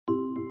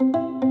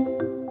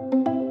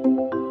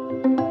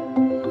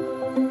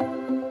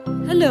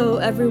Hello,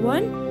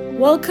 everyone.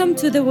 Welcome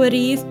to the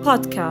Warif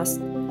podcast,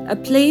 a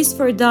place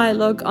for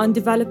dialogue on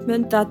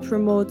development that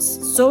promotes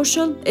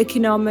social,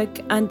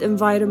 economic, and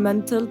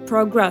environmental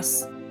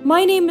progress.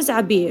 My name is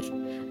Abir,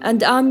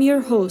 and I'm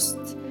your host.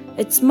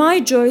 It's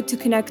my joy to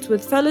connect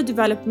with fellow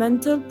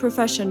developmental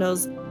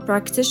professionals,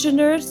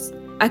 practitioners,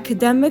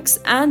 academics,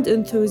 and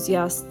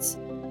enthusiasts.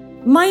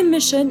 My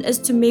mission is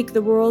to make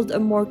the world a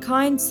more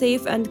kind,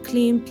 safe, and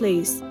clean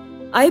place.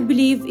 I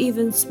believe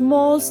even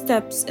small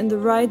steps in the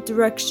right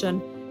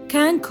direction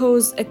can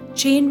cause a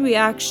chain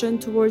reaction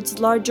towards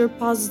larger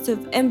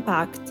positive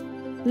impact.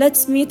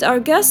 Let's meet our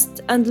guests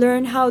and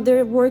learn how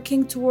they're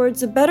working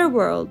towards a better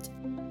world.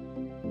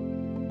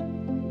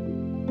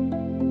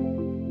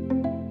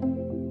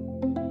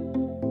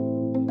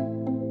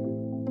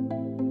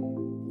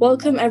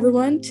 Welcome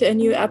everyone to a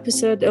new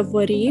episode of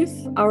Warif.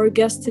 Our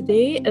guest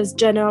today is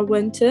Jenna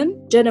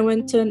Winton. Jenna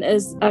Winton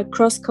is a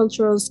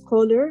cross-cultural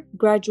scholar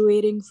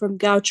graduating from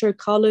Goucher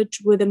College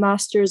with a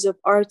Master's of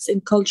Arts in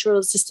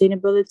Cultural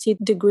Sustainability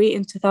degree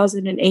in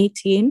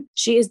 2018.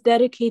 She is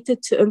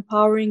dedicated to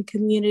empowering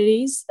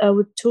communities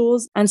with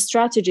tools and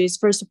strategies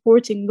for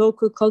supporting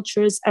local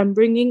cultures and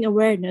bringing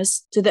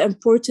awareness to the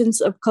importance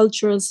of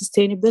cultural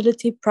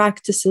sustainability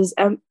practices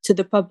to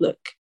the public.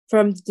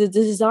 From the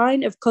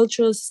design of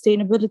cultural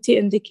sustainability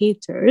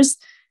indicators,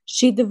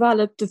 she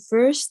developed the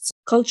first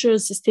cultural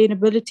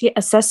sustainability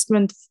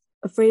assessment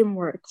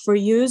framework for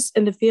use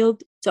in the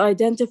field to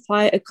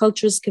identify a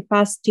culture's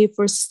capacity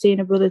for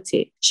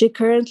sustainability. She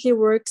currently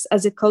works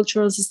as a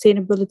cultural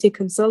sustainability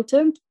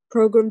consultant,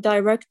 program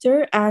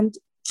director, and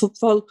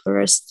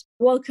folklorist.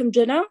 Welcome,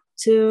 Jenna,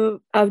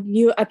 to a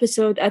new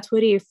episode at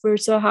Warif. We're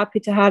so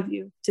happy to have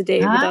you today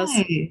with us.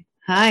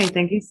 Hi,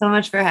 thank you so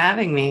much for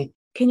having me.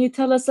 Can you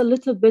tell us a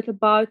little bit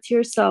about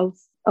yourself,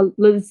 a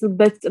little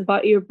bit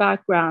about your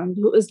background?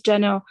 Who is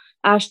Jenna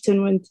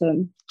Ashton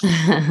Winton?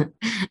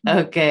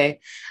 Okay.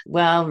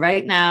 Well,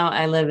 right now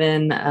I live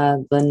in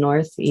the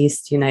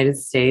Northeast United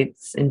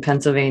States in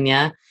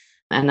Pennsylvania,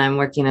 and I'm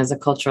working as a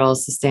cultural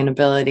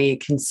sustainability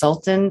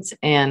consultant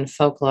and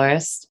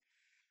folklorist.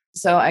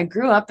 So I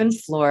grew up in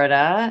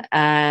Florida,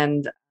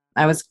 and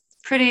I was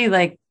pretty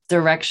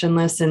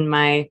directionless in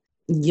my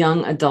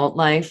young adult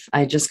life.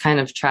 I just kind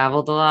of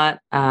traveled a lot.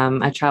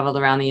 I traveled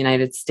around the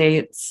United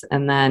States,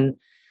 and then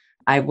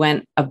I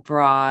went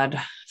abroad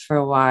for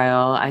a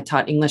while. I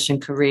taught English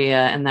in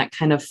Korea, and that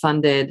kind of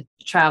funded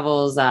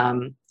travels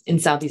in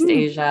Southeast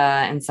Asia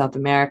and South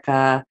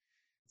America.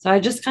 So I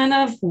just kind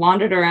of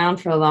wandered around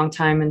for a long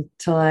time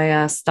until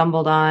I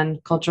stumbled on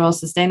cultural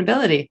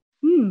sustainability.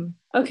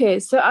 Okay,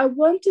 so I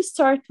want to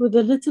start with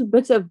a little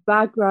bit of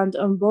background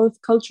on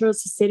both cultural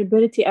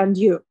sustainability and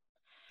you.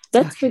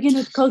 Let's begin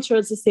with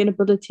cultural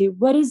sustainability.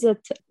 What is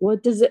it?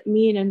 What does it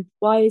mean? And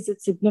why is it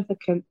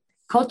significant?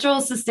 Cultural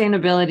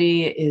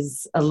sustainability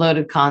is a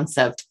loaded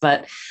concept,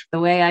 but the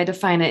way I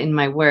define it in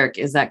my work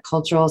is that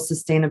cultural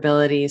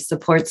sustainability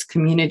supports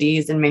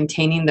communities in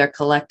maintaining their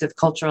collective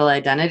cultural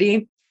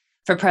identity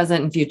for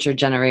present and future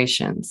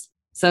generations.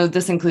 So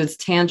this includes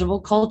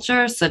tangible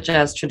culture, such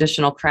as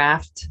traditional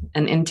craft,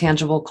 and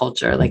intangible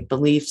culture, like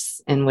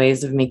beliefs and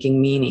ways of making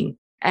meaning.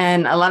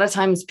 And a lot of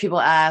times people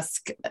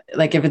ask,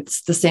 if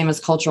it's the same as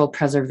cultural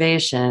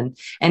preservation.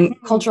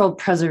 And cultural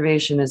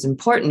preservation is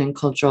important in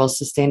cultural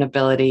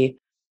sustainability,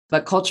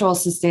 but cultural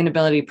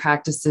sustainability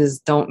practices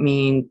don't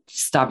mean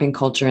stopping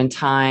culture in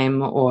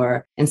time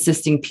or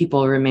insisting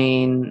people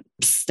remain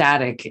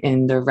static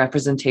in their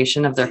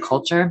representation of their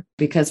culture.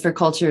 Because for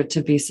culture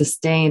to be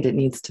sustained, it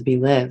needs to be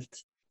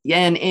lived.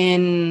 And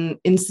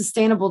in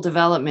sustainable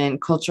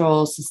development,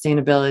 cultural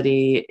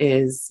sustainability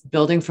is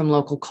building from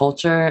local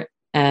culture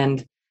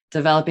and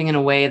developing in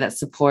a way that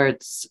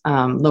supports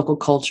local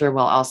culture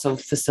while also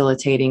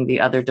facilitating the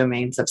other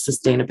domains of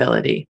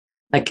sustainability,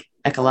 like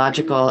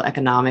ecological,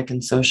 economic,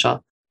 and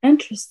social.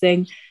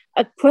 Interesting.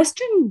 A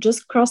question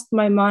just crossed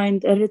my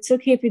mind, and it's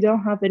okay if you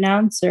don't have an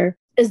answer.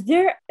 Is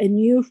there a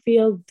new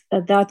field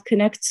that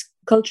connects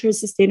cultural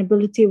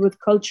sustainability with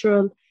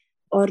cultural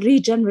or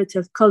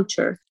regenerative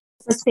culture?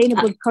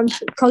 Sustainable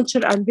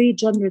culture and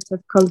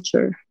regenerative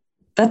culture.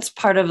 That's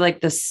part of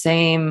the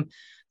same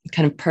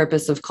kind of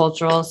purpose of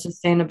cultural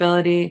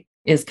sustainability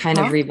is kind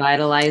of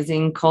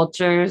revitalizing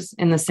cultures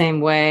in the same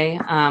way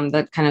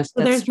that kind of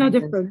there's no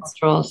difference.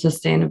 Cultural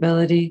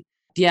sustainability.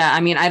 Yeah, I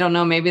mean, I don't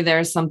know, maybe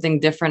there's something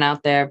different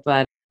out there,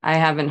 but I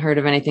haven't heard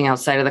of anything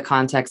outside of the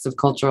context of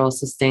cultural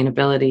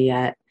sustainability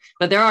yet.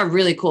 But there are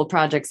really cool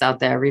projects out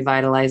there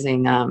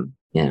revitalizing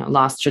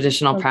lost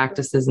traditional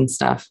practices and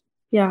stuff.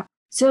 Yeah.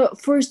 So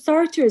for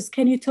starters,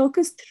 can you talk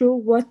us through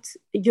what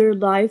your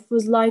life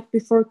was like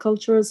before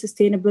cultural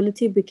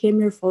sustainability became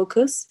your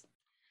focus?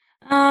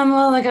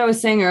 Well, like I was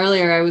saying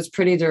earlier, I was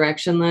pretty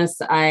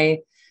directionless.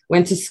 I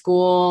went to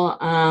school,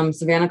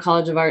 Savannah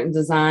College of Art and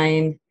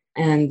Design.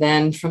 And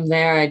then from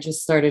there, I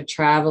just started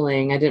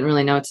traveling. I didn't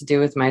really know what to do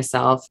with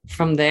myself.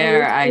 From there,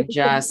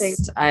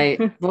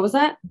 what was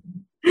that?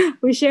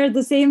 We shared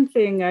the same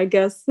thing, I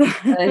guess.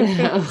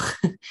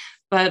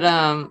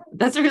 But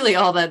that's really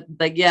all that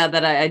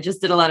I just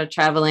did a lot of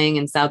traveling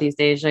in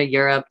Southeast Asia,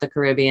 Europe, the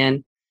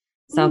Caribbean.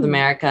 South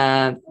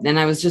America. And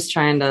I was just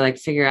trying to like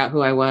figure out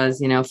who I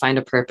was, find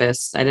a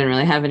purpose. I didn't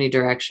really have any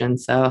direction.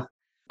 So,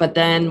 but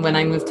then when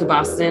I moved to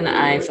Boston,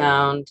 I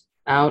found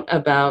out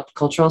about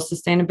cultural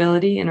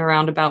sustainability in a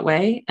roundabout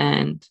way.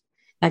 And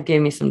that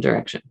gave me some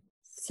direction.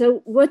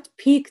 So, what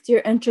piqued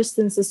your interest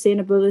in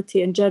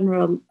sustainability in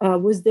general?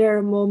 Was there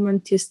a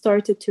moment you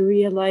started to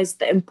realize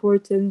the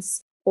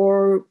importance,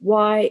 or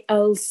why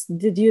else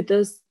did you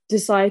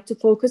decide to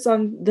focus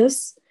on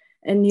this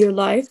in your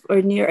life or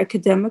in your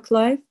academic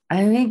life?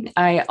 I think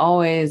I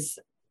always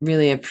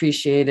really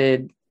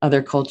appreciated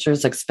other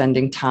cultures, like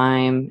spending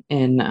time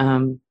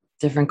in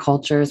different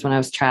cultures when I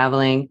was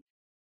traveling.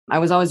 I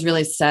was always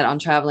really set on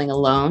traveling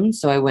alone,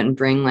 so I wouldn't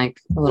bring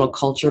like a little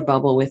culture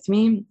bubble with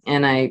me.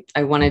 And I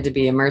wanted to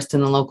be immersed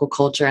in the local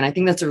culture. And I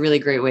think that's a really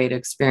great way to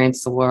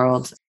experience the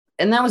world.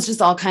 And that was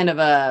just all kind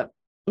of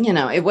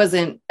it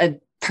wasn't a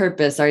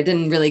purpose, or I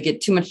didn't really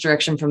get too much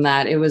direction from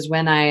that. It was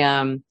when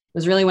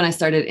I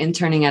started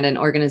interning at an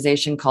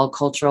organization called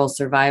Cultural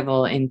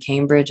Survival in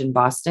Cambridge and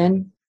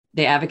Boston.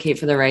 They advocate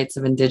for the rights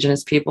of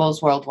Indigenous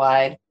peoples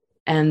worldwide.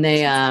 And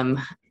they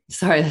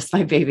sorry, that's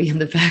my baby in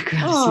the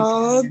background.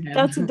 Oh,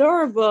 that's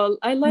adorable.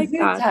 I like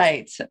that.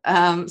 Tight.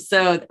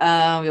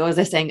 What was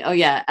I saying? Oh,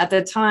 yeah. At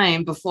the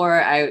time,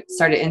 before I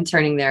started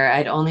interning there,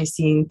 I'd only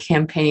seen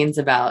campaigns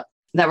that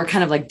were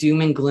kind of like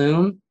doom and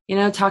gloom,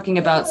 talking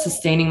about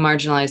sustaining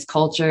marginalized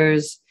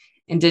cultures.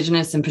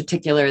 Indigenous in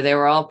particular, they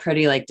were all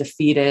pretty like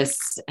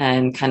defeatist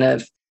and kind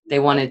of, they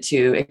wanted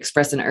to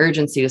express an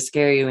urgency to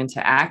scare you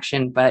into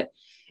action. But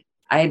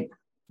I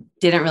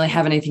didn't really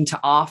have anything to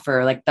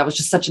offer. Like that was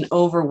just such an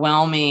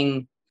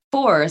overwhelming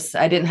force.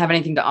 I didn't have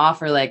anything to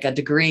offer, like a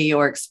degree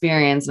or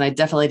experience. And I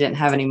definitely didn't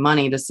have any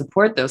money to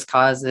support those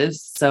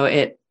causes. So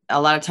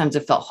a lot of times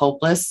it felt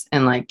hopeless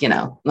and like,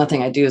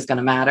 nothing I do is going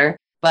to matter.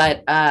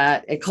 But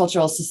at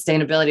cultural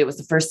sustainability, it was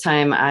the first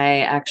time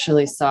I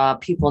actually saw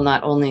people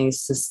not only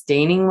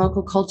sustaining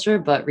local culture,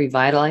 but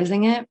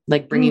revitalizing it,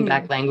 like bringing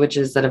back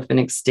languages that have been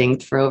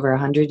extinct for over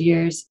 100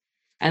 years.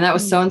 And that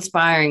was so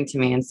inspiring to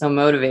me and so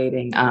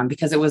motivating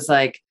because it was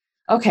like,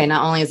 okay,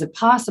 not only is it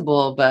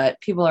possible, but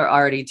people are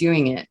already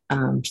doing it.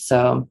 And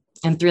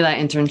through that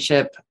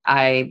internship,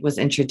 I was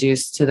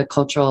introduced to the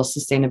cultural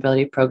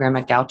sustainability program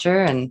at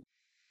Goucher, and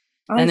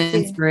the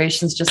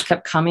inspirations just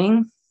kept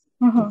coming.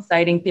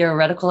 Exciting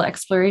theoretical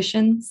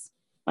explorations.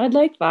 I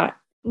like that.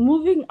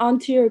 Moving on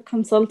to your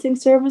consulting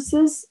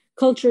services,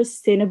 cultural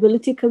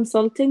sustainability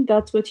consulting,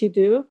 that's what you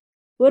do.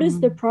 What is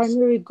the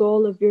primary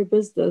goal of your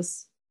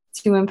business?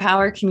 To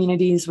empower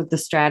communities with the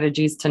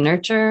strategies to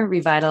nurture,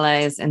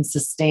 revitalize, and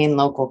sustain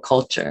local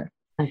culture.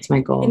 That's my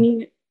goal.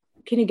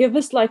 Can you give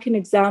us like an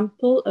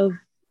example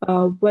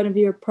of one of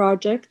your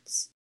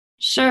projects?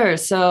 Sure.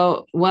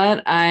 So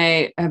what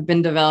I have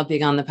been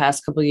developing on the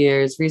past couple of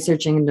years,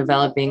 researching and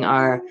developing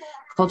are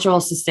cultural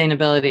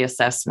sustainability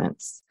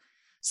assessments.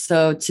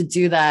 So to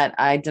do that,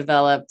 I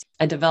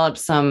developed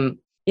some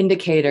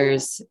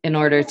indicators in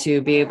order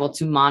to be able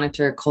to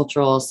monitor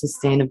cultural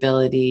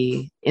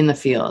sustainability in the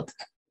field.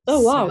 Oh,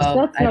 wow.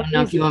 So I don't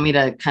know if you want me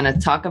to kind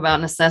of talk about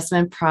an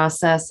assessment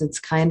process. It's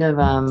kind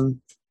of...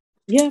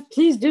 Yeah,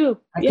 please do.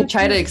 I could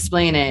try to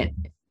explain it.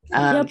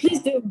 Yeah,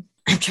 please do.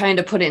 I'm trying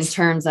to put it in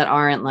terms that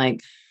aren't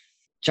like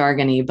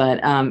jargony,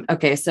 but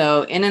okay.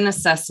 So in an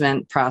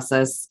assessment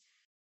process,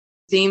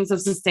 themes of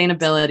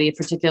sustainability,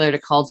 particular to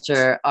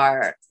culture,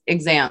 are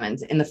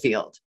examined in the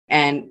field,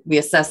 and we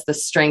assess the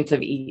strength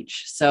of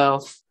each. So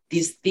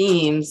these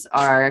themes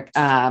are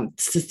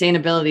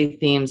sustainability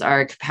themes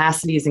are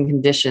capacities and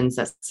conditions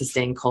that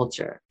sustain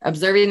culture.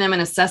 Observing them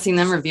and assessing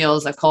them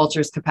reveals a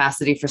culture's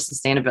capacity for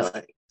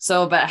sustainability.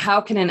 So, but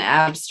how can an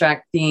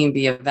abstract theme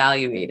be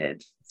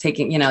evaluated?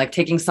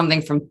 Taking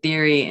something from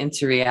theory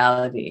into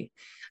reality.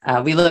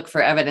 We look for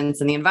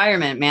evidence in the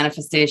environment,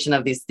 manifestation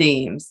of these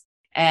themes.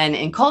 And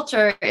in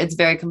culture, it's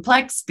very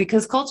complex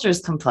because culture is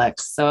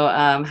complex. So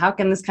how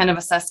can this kind of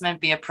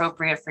assessment be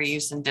appropriate for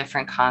use in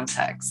different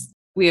contexts?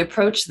 We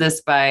approach this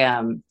by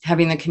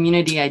having the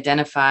community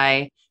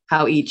identify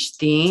how each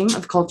theme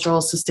of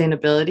cultural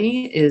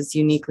sustainability is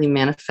uniquely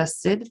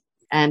manifested.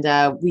 And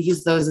we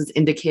use those as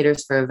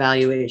indicators for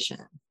evaluation.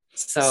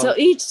 So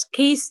each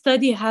case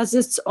study has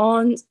its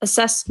own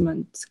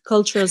assessment,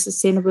 cultural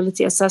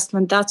sustainability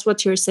assessment. That's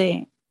what you're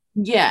saying.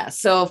 Yeah.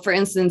 So for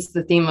instance,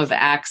 the theme of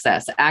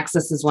access.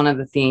 Access is one of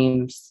the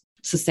themes,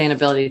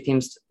 sustainability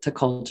themes to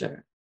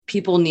culture.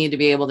 People need to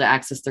be able to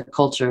access their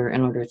culture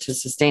in order to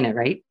sustain it,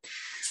 right?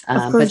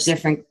 But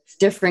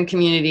different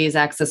communities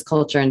access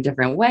culture in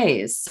different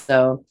ways.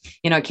 So,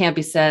 it can't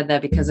be said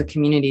that because a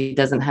community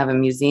doesn't have a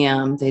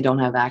museum, they don't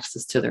have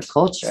access to their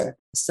culture.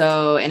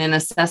 So in an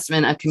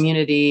assessment, a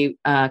community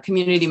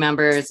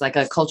members, like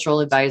a cultural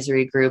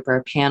advisory group or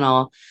a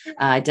panel,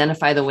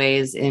 identify the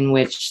ways in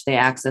which they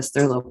access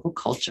their local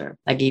culture,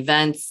 like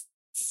events,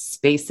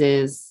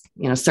 spaces,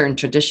 certain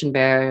tradition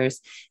bearers.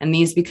 And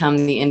these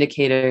become the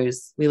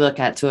indicators we look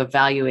at to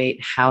evaluate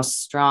how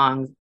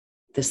strong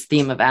this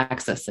theme of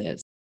access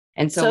is.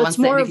 And so it's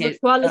more of a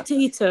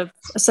qualitative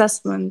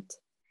assessment.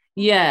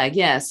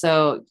 Yeah.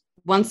 So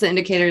once the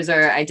indicators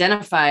are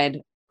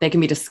identified, they can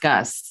be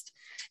discussed,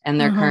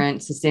 and their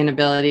current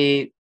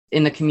sustainability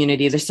in the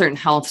community. There's certain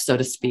health, so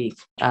to speak,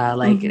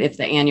 like if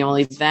the annual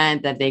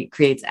event that they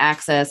creates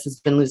access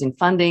has been losing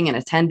funding and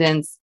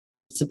attendance,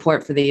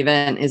 support for the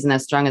event isn't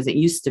as strong as it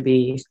used to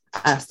be.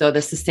 So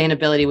the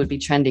sustainability would be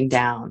trending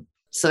down.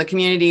 So the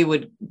community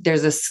would,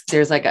 there's a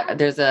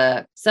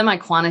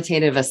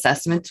semi-quantitative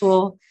assessment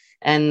tool,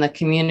 and the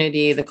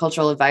community, the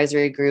cultural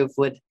advisory group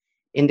would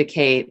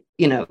indicate,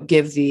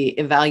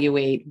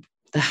 evaluate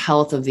the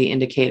health of the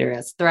indicator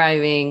as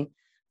thriving,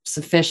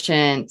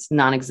 sufficient,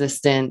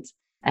 non-existent.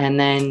 And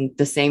then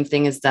the same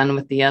thing is done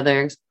with the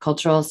other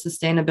cultural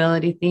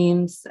sustainability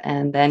themes.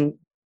 And then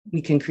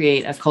we can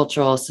create a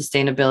cultural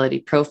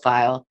sustainability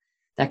profile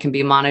that can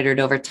be monitored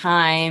over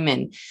time.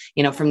 And,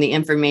 from the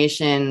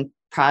information,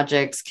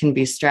 projects can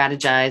be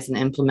strategized and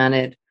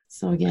implemented.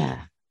 So,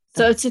 yeah.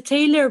 So it's a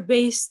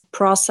tailor-based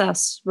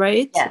process,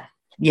 right?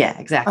 Yeah,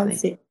 exactly. I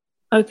see.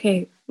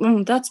 Okay.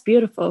 That's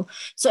beautiful.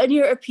 So in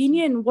your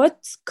opinion,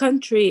 what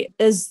country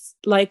is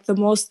like the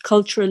most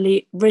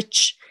culturally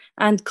rich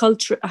and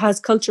has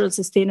cultural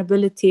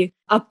sustainability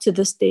up to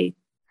this day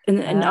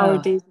in our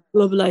days of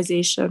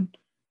globalization?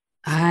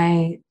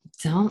 I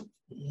don't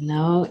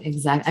know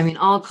exactly. I mean,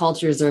 all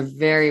cultures are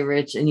very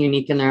rich and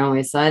unique in their own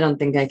way, so I don't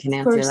think I can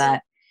answer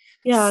that.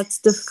 Yeah, it's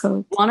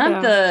difficult. One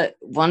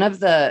of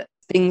the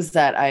things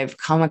that I've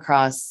come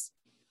across,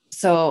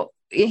 so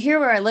here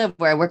where I live,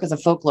 where I work as a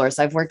folklorist,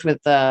 I've worked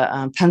with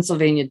the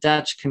Pennsylvania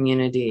Dutch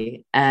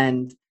community,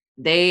 and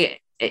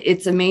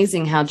it's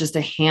amazing how just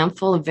a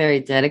handful of very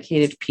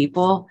dedicated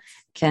people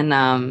can,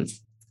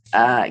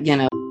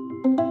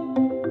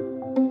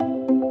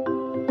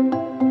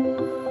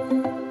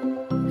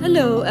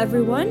 Hello,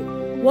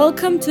 everyone.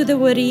 Welcome to the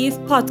Warif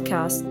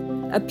podcast,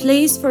 a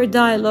place for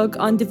dialogue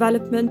on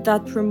development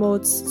that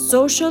promotes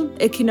social,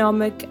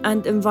 economic,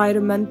 and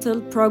environmental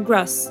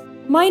progress.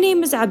 My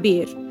name is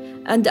Abir,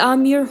 and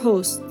I'm your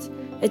host.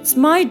 It's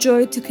my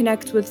joy to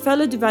connect with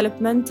fellow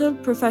developmental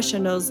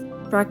professionals,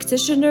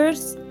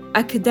 practitioners,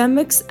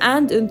 academics,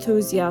 and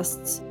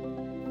enthusiasts.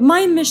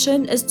 My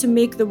mission is to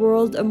make the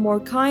world a more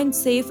kind,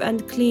 safe,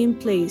 and clean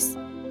place.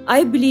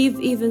 I believe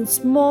even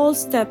small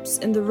steps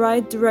in the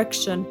right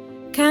direction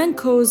can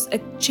cause a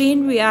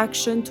chain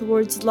reaction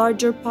towards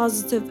larger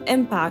positive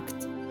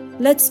impact.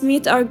 Let's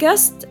meet our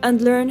guests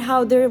and learn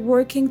how they're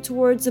working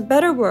towards a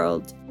better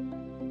world.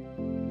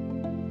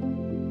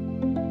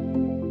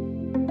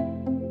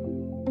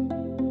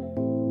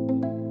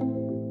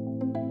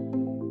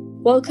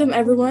 Welcome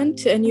everyone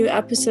to a new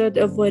episode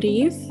of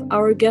Warif.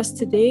 Our guest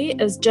today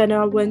is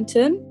Jenna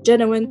Winton.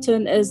 Jenna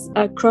Winton is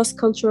a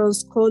cross-cultural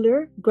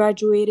scholar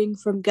graduating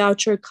from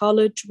Goucher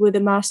College with a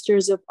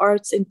Master's of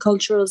Arts in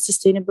Cultural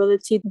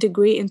Sustainability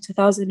degree in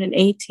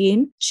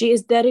 2018. She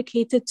is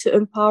dedicated to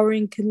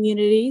empowering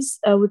communities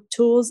with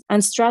tools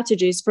and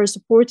strategies for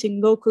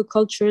supporting local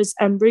cultures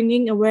and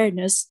bringing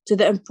awareness to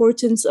the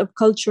importance of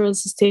cultural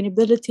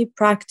sustainability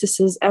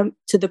practices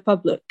to the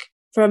public.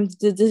 From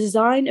the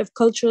design of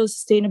cultural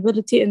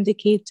sustainability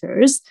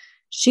indicators,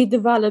 she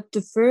developed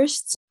the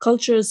first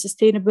cultural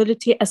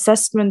sustainability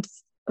assessment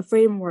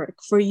framework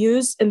for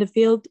use in the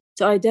field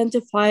to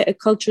identify a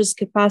culture's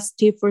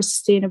capacity for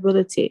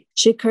sustainability.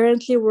 She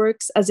currently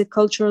works as a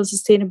cultural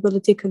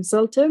sustainability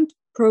consultant,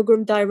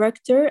 program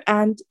director,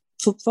 and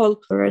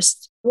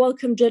folklorist.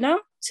 Welcome, Jenna,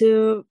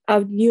 to a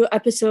new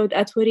episode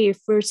at Warif.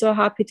 We're so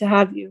happy to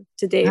have you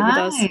today with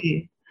us.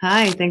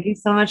 Hi, thank you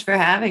so much for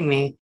having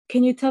me.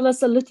 Can you tell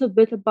us a little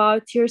bit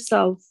about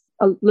yourself,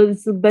 a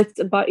little bit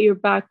about your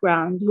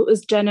background? Who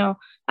is Jenna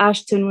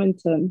Ashton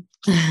Winton?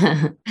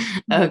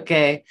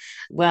 Okay.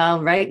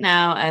 Well, right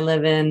now I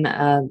live in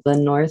the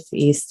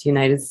Northeast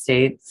United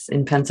States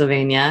in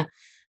Pennsylvania,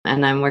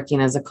 and I'm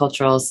working as a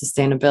cultural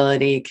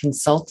sustainability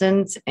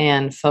consultant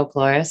and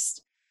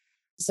folklorist.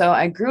 So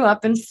I grew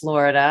up in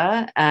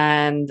Florida,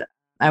 and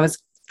I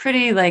was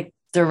pretty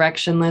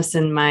directionless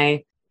in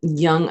my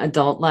young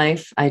adult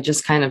life. I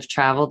just kind of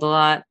traveled a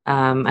lot.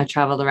 I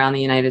traveled around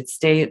the United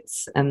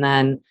States, and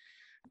then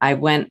I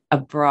went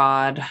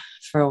abroad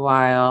for a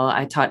while.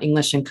 I taught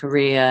English in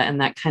Korea,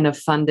 and that kind of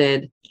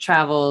funded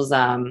travels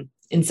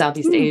in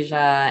Southeast Asia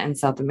and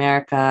South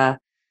America.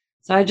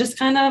 So I just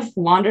kind of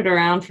wandered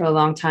around for a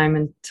long time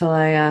until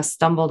I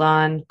stumbled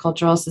on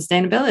cultural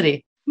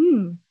sustainability.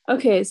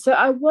 Okay, so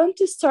I want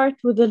to start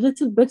with a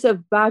little bit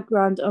of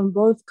background on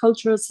both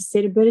cultural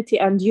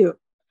sustainability and you.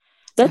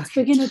 Let's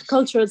begin with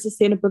cultural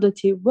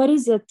sustainability. What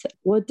is it?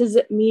 What does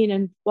it mean?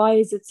 And why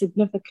is it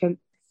significant?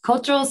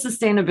 Cultural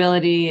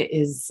sustainability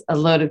is a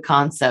loaded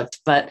concept,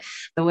 but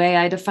the way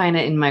I define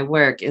it in my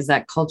work is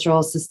that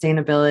cultural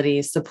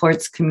sustainability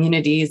supports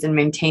communities in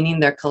maintaining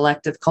their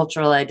collective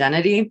cultural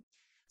identity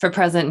for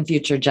present and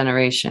future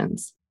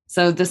generations.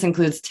 So this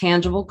includes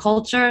tangible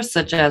culture,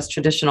 such as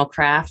traditional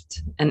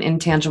craft, and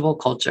intangible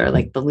culture,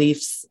 like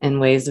beliefs and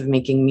ways of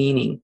making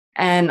meaning.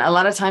 And a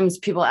lot of times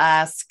people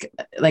ask,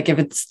 if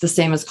it's the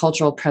same as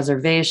cultural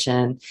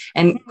preservation.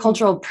 And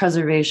cultural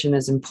preservation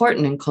is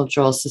important in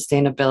cultural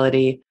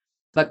sustainability,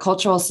 But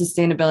cultural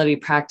sustainability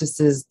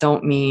practices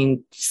don't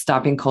mean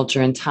stopping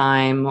culture in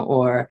time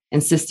or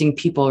insisting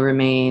people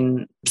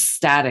remain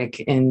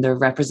static in the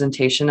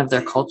representation of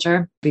their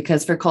culture,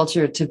 because for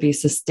culture to be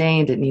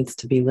sustained, it needs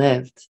to be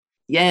lived.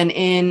 And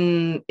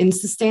in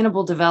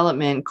sustainable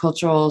development,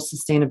 cultural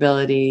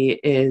sustainability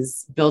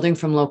is building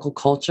from local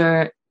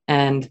culture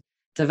and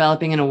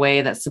developing in a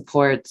way that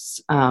supports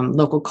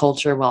local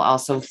culture while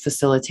also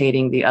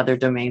facilitating the other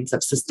domains of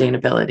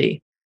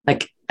sustainability,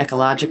 like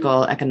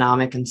ecological,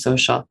 economic, and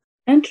social.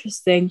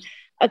 Interesting.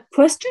 A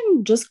question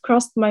just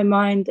crossed my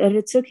mind, and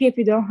it's okay if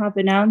you don't have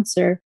an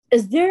answer.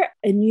 Is there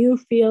a new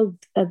field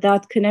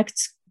that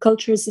connects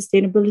cultural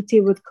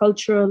sustainability with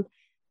cultural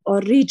or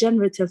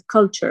regenerative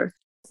culture?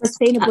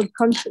 Sustainable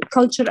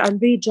culture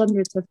and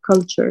regenerative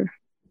culture.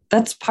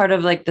 That's part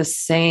of like the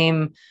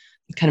same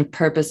kind of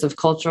purpose of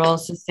cultural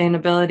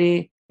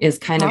sustainability, is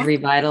kind of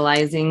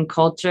revitalizing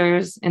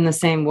cultures in the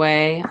same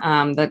way.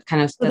 That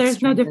kind of,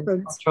 there's no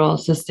difference. Cultural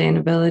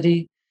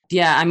sustainability.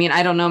 Yeah, I mean,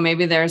 I don't know,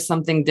 maybe there's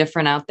something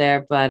different out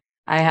there, but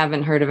I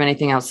haven't heard of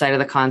anything outside of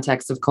the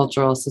context of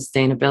cultural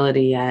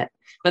sustainability yet.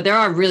 But there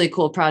are really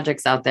cool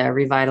projects out there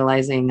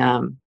revitalizing,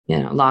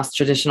 lost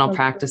traditional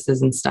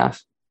practices and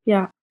stuff.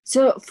 Yeah.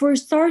 So for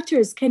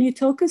starters, can you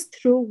talk us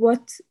through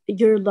what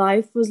your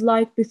life was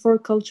like before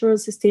cultural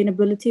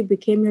sustainability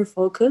became your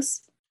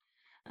focus?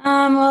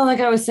 Well,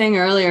 like I was saying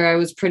earlier, I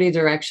was pretty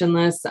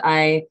directionless.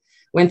 I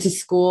went to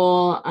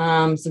school,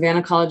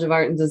 Savannah College of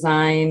Art and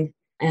Design.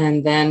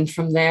 And then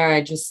from there,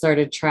 I just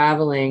started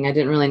traveling. I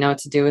didn't really know what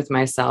to do with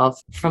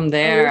myself. From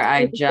there,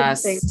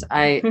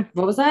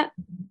 what was that?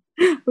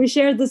 We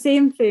shared the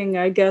same thing,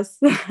 I guess.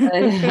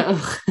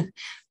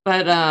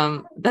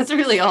 But that's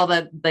really all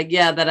that,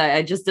 that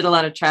I just did a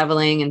lot of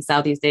traveling in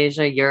Southeast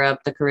Asia, Europe,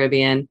 the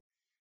Caribbean,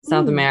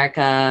 South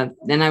America.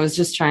 And I was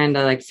just trying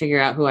to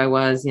figure out who I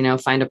was,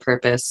 find a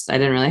purpose. I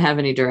didn't really have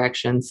any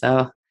direction.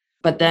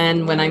 But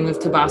then when I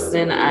moved to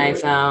Boston, I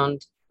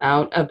found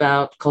out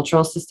about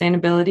cultural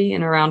sustainability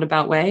in a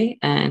roundabout way,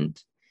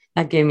 and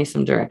that gave me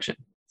some direction.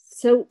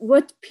 So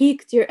what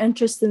piqued your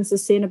interest in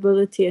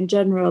sustainability in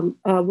general?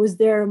 Was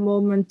there a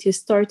moment you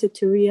started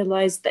to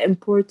realize the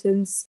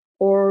importance,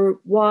 or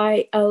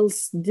why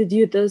else did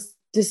you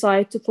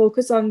decide to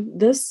focus on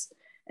this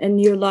in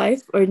your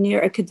life or in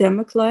your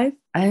academic life?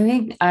 I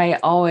think I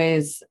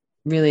always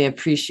really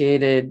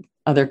appreciated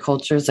other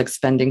cultures, like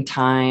spending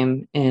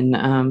time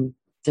in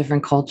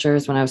different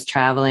cultures when I was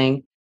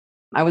traveling.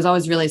 I was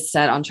always really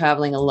set on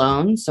traveling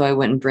alone, so I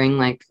wouldn't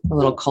bring a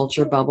little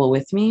culture bubble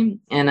with me.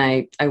 And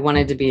I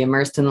wanted to be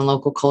immersed in the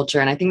local culture.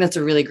 And I think that's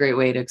a really great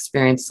way to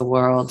experience the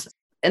world.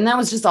 And that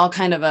was just all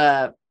kind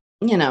of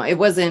it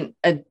wasn't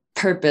a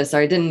purpose,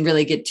 or I didn't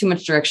really get too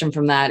much direction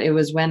from that. It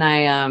was when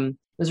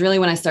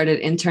I started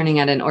interning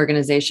at an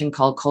organization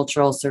called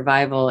Cultural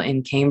Survival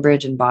in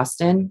Cambridge and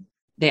Boston.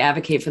 They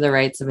advocate for the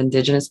rights of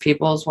Indigenous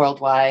peoples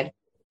worldwide.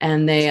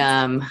 And they,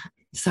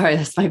 sorry,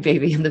 that's my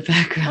baby in the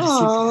background.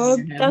 Oh,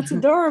 that's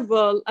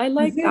adorable. I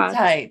like that.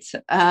 Tight.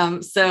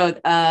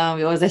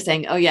 What was I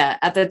saying? Oh yeah.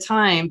 At the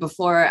time,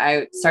 before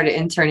I started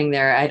interning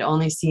there, I'd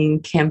only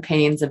seen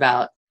campaigns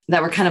that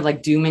were kind of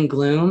like doom and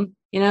gloom,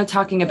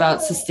 talking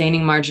about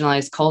sustaining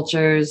marginalized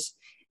cultures.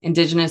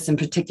 Indigenous in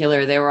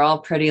particular, they were all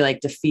pretty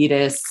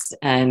defeatist,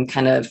 and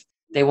kind of,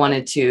 they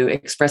wanted to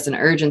express an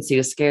urgency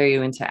to scare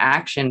you into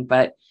action.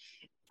 But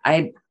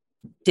I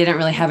didn't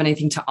really have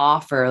anything to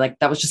offer.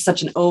 That was just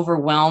such an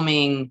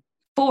overwhelming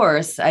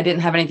force. I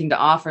didn't have anything to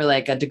offer,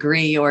 a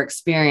degree or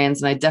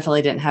experience. And I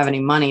definitely didn't have any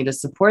money to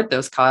support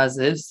those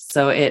causes.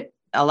 So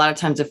a lot of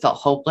times it felt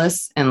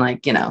hopeless and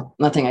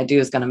nothing I do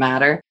is going to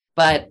matter.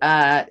 But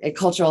at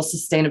cultural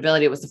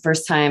sustainability, it was the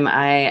first time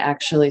I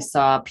actually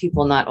saw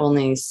people not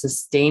only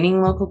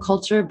sustaining local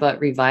culture, but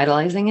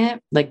revitalizing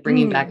it,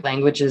 bringing back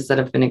languages that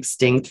have been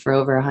extinct for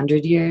over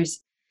 100 years.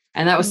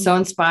 And that was so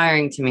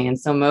inspiring to me and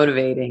so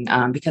motivating,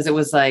 because it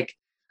was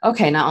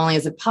okay, not only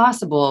is it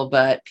possible,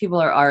 but people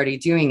are already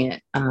doing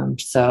it. And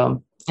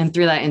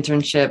through that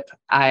internship,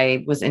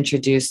 I was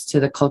introduced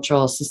to the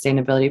cultural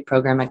sustainability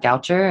program at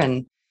Goucher,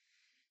 and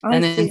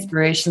the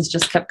inspirations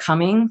just kept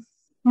coming.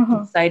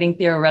 Exciting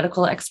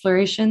theoretical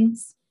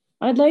explorations.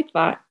 I'd like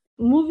that.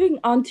 Moving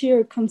on to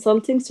your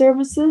consulting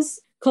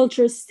services,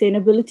 cultural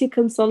sustainability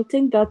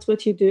consulting, that's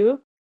what you do.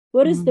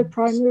 What is the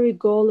primary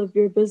goal of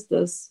your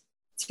business?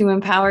 To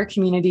empower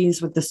communities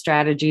with the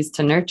strategies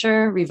to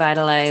nurture,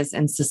 revitalize,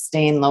 and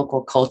sustain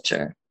local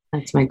culture.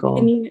 That's my goal.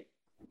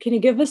 Can you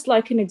give us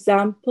an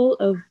example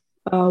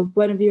of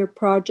one of your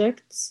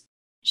projects?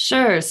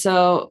 Sure.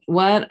 So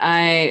what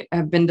I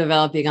have been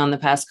developing on the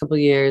past couple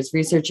of years,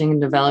 researching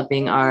and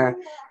developing, are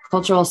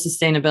cultural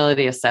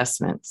sustainability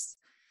assessments.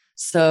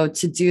 So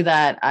to do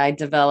that, I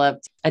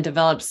developed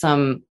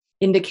some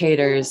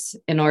indicators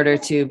in order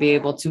to be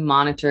able to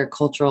monitor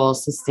cultural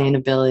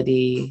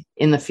sustainability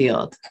in the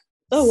field.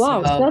 Oh,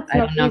 wow. So I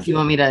don't know if you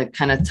want me to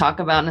kind of talk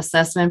about an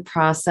assessment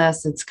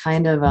process. It's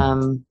kind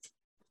of...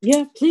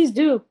 Yeah, please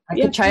do. I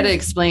could try to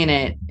explain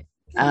it.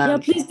 Yeah,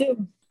 please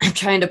do. I'm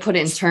trying to put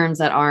it in terms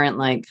that aren't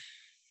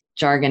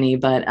jargony,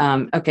 but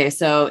okay.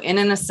 So in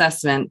an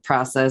assessment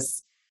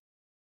process,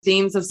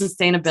 themes of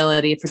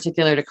sustainability,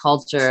 particular to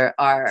culture,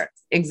 are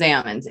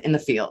examined in the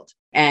field,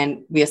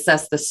 and we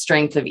assess the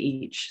strength of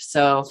each.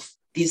 So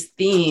these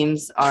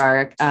themes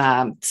are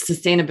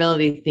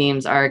sustainability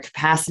themes are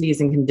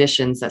capacities and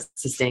conditions that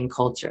sustain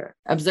culture.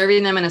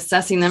 Observing them and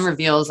assessing them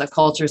reveals a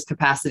culture's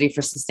capacity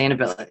for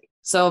sustainability.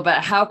 So,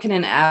 but how can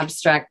an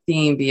abstract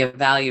theme be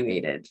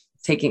evaluated?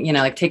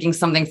 Taking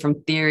something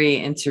from theory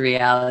into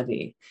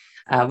reality.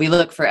 We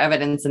look for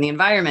evidence in the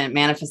environment,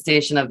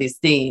 manifestation of these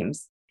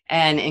themes.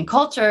 And in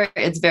culture,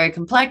 it's very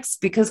complex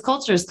because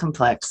culture is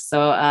complex.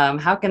 So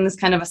how can this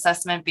kind of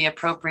assessment be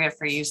appropriate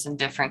for use in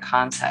different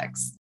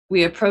contexts?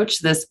 We approach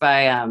this by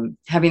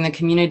having the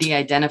community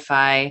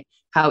identify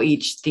how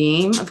each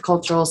theme of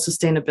cultural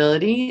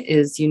sustainability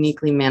is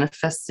uniquely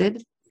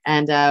manifested.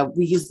 And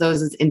we use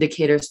those as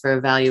indicators for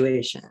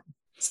evaluation.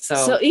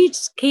 So each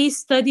case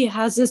study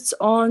has its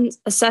own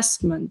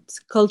assessment,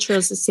 cultural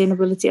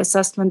sustainability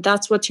assessment.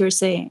 That's what you're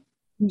saying.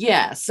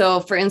 Yeah. So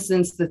for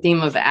instance, the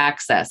theme of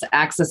access.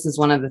 Access is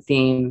one of the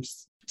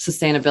themes,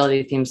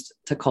 sustainability themes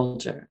to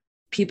culture.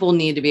 People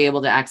need to be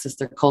able to access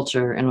their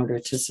culture in order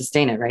to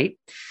sustain it, right?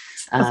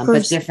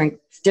 But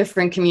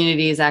different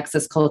communities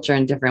access culture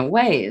in different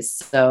ways.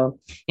 So,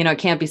 it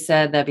can't be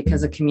said that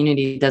because a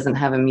community doesn't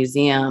have a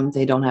museum,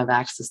 they don't have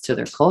access to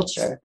their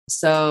culture.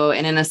 So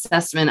in an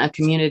assessment, a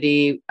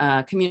community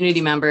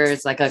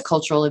members, like a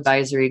cultural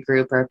advisory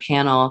group or a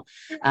panel,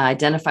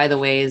 identify the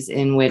ways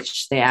in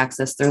which they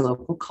access their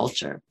local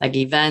culture, like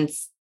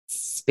events,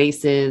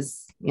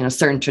 spaces,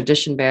 certain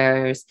tradition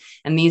bearers.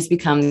 And these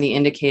become the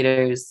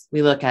indicators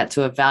we look at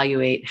to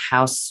evaluate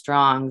how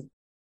strong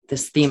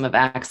this theme of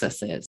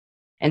access is.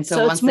 And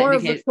so once it's more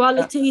of a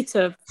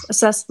qualitative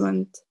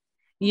assessment.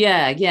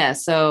 Yeah.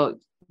 So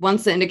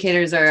once the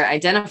indicators are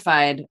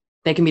identified,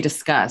 they can be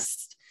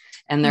discussed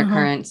and their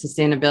current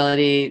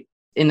sustainability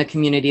in the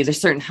community. There's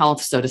certain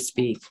health, so to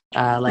speak,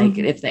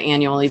 if the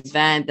annual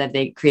event that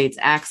they creates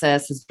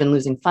access has been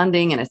losing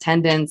funding and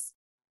attendance,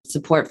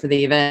 support for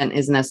the event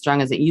isn't as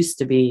strong as it used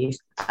to be.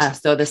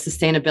 So the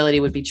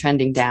sustainability would be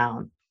trending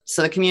down.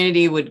 So the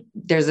community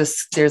there's a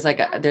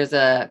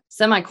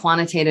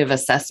semi-quantitative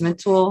assessment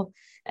tool,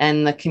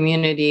 and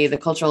the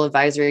cultural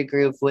advisory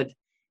group would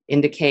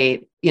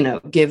indicate,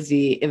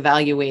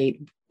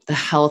 evaluate the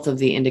health of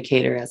the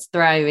indicator as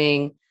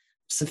thriving,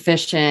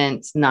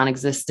 sufficient,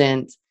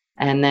 non-existent.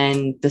 And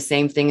then the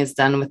same thing is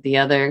done with the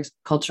other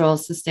cultural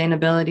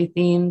sustainability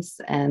themes.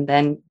 And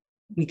then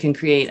we can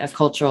create a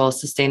cultural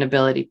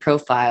sustainability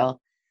profile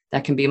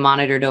that can be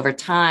monitored over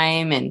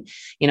time. And,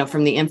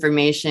 from the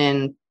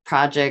information,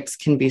 projects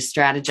can be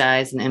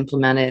strategized and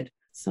implemented.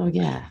 So,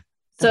 yeah.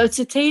 So it's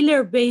a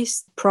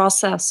tailor-based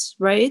process,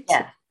 right?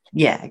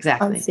 Yeah,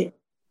 exactly. I see.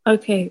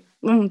 Okay.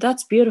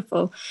 That's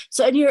beautiful.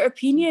 So in your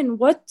opinion,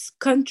 what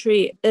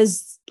country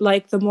is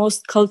like the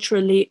most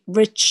culturally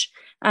rich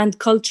and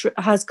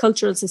has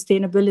cultural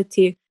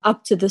sustainability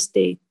up to this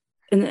day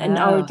in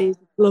our days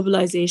of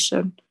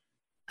globalization?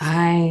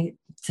 I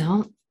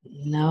don't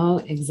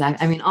know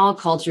exactly. I mean, all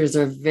cultures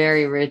are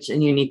very rich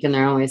and unique in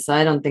their own way, so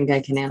I don't think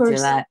I can answer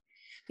that.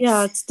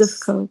 Yeah, it's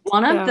difficult.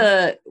 One of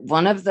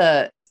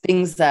the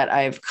things that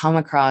I've come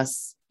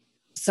across.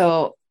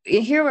 So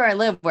here where I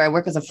live, where I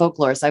work as a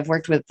folklorist, I've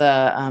worked with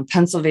the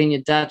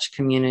Pennsylvania Dutch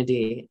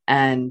community,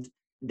 and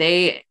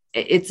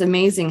it's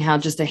amazing how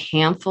just a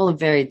handful of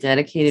very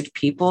dedicated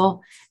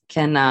people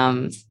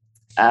can,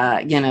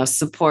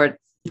 support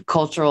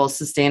cultural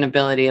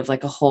sustainability of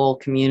like a whole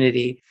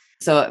community.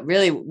 So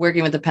really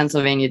working with the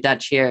Pennsylvania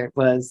Dutch here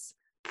was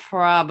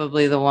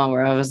probably the one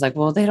where I was like,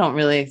 well, they don't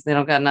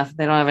got enough.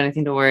 They don't have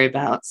anything to worry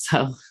about.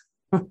 So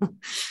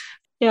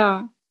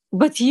yeah.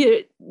 But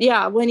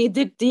when you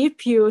dig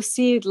deep, you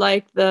see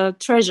like the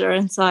treasure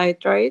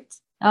inside, right?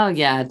 Oh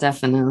yeah,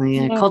 definitely.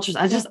 Yeah. Cultures.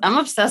 I'm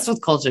obsessed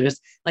with cultures.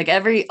 Like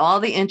all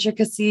the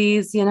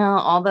intricacies,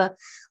 all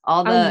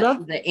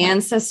the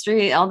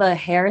ancestry, all the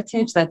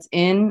heritage that's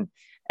in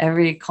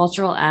every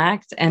cultural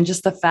act, and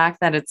just the fact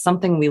that it's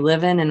something we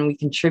live in and we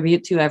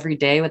contribute to every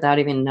day without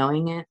even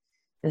knowing it.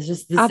 It's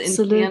just this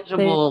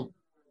intangible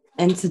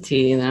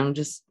entity, and I'm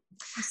just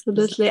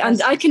absolutely.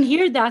 And I can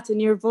hear that in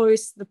your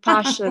voice, the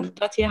passion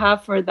that you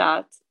have for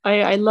that.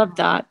 I love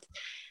that.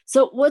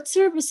 So what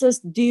services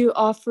do you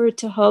offer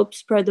to help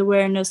spread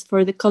awareness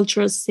for the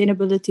cultural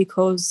sustainability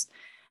cause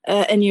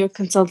in your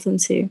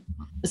consultancy?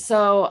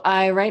 So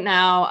right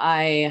now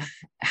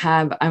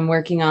I'm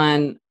working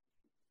on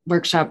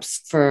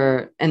workshops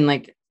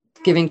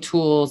giving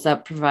tools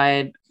that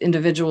provide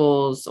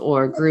individuals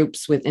or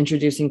groups with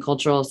introducing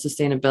cultural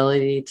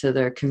sustainability to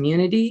their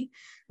community,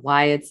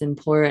 why it's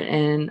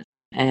important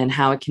and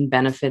how it can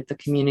benefit the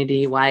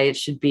community, why it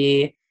should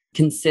be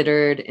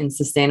considered in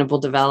sustainable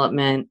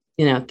development,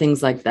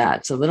 things like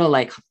that. So little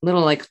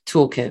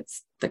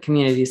toolkits that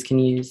communities can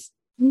use.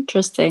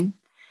 Interesting.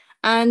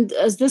 And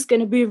is this going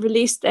to be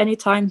released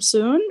anytime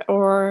soon,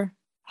 or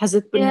has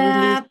it been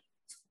released?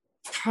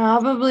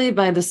 Probably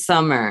by the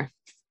summer.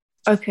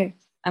 Okay.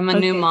 I'm a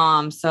new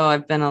mom, so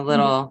I've been a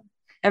little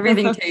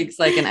everything takes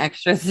like an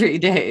extra 3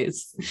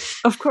 days.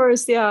 Of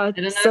course, yeah. I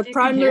don't know It's a if you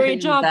can hear primary me in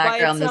the job by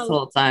background this itself.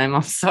 whole time.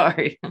 I'm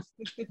sorry.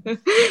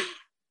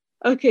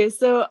 Okay,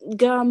 so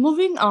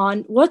moving on,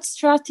 what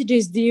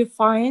strategies do you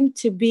find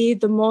to be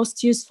the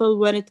most useful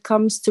when it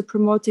comes to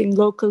promoting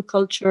local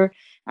culture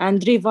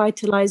and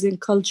revitalizing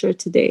culture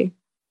today?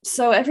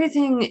 So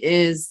everything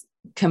is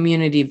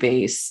community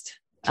based,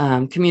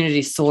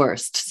 community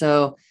sourced.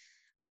 So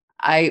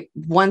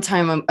one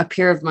time a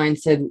peer of mine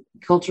said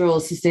cultural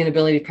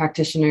sustainability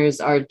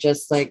practitioners are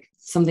just like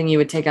something you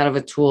would take out of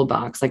a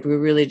toolbox. Like we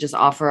really just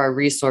offer our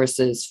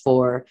resources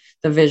for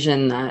the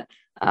vision that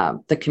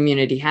the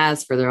community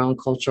has for their own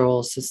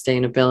cultural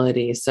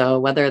sustainability. So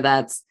whether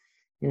that's,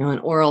 an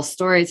oral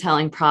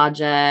storytelling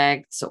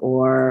project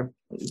or,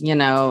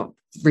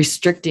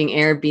 restricting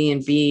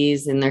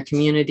Airbnbs in their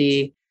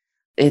community,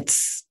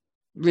 it's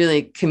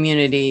really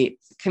community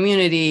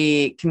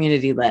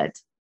led.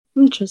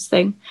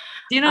 Interesting.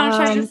 Do you know what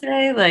I'm trying to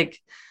say? Like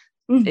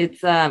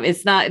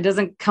it's not, it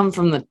doesn't come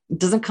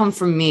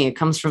from me. It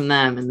comes from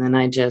them. And then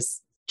I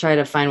just try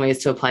to find ways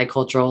to apply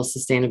cultural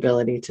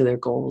sustainability to their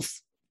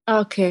goals.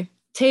 Okay.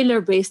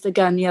 Tailor-based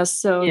again. Yes.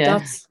 So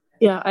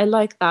I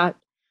like that.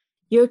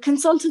 Your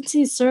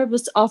consultancy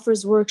service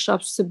offers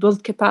workshops to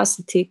build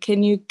capacity.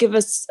 Can you give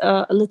us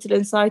a little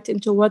insight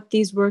into what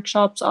these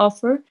workshops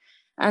offer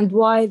and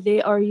why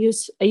they are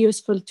a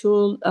useful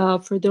tool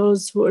for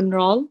those who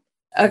enroll?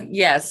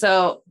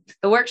 So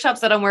the workshops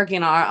that I'm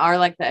working on are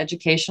like the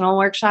educational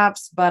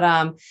workshops, but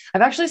I've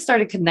actually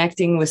started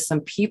connecting with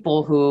some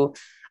people who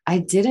I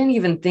didn't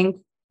even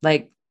think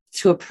like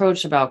to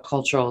approach about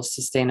cultural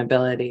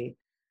sustainability.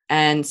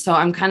 And so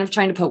I'm kind of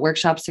trying to put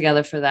workshops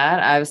together for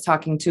that. I was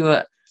talking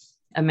to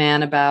a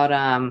man about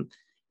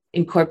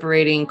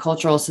incorporating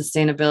cultural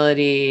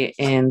sustainability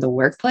in the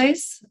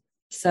workplace.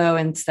 So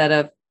instead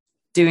of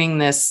doing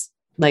this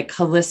like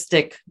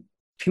holistic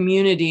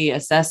community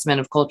assessment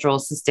of cultural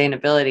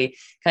sustainability,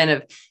 kind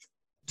of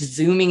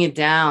zooming it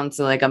down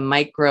to like a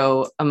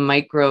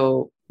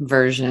micro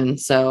version.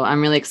 So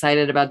I'm really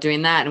excited about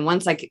doing that. And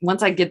once I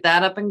get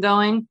that up and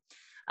going,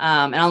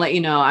 and I'll let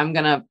you know, I'm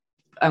gonna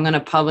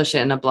publish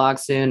it in a blog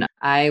soon.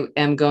 I'll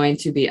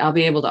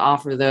be able to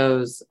offer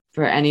those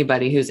for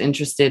anybody who's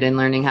interested in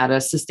learning how to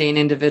sustain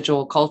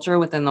individual culture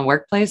within the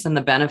workplace and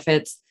the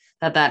benefits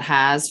that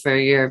has for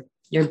your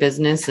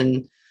business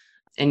and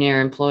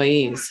your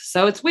employees.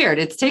 So it's weird.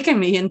 It's taken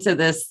me into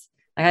this.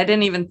 Like, I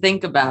didn't even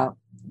think about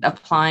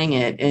applying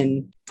it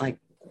in like,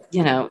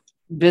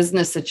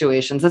 business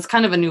situations. That's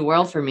kind of a new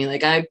world for me.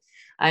 Like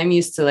I'm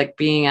used to like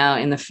being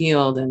out in the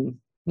field and,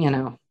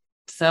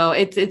 so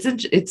it's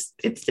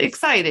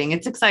exciting.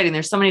 It's exciting.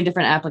 There's so many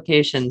different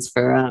applications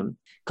for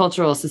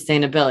cultural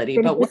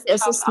sustainability, but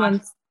workshops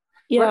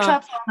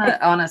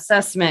on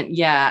assessment.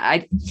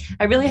 Yeah.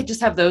 I really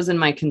just have those in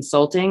my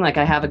consulting. Like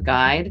I have a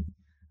guide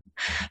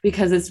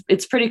because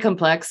it's pretty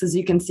complex. As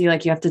you can see,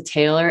 like you have to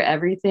tailor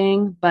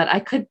everything, but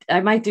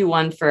I might do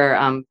one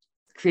for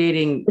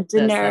creating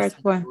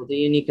the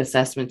unique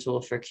assessment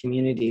tool for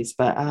communities,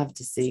 but I'll have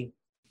to see.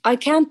 I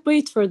can't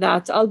wait for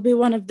that. I'll be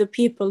one of the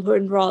people who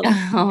enroll.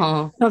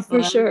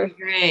 For sure.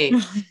 Great.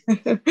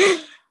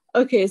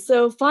 Okay,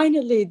 so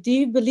finally, do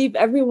you believe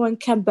everyone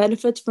can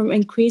benefit from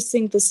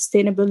increasing the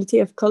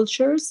sustainability of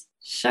cultures?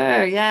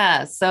 Sure,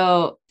 yeah.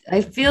 So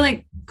I feel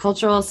like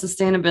cultural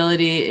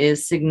sustainability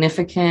is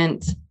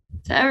significant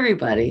to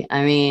everybody.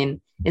 I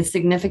mean, it's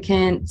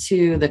significant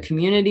to the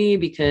community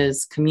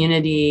because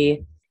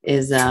community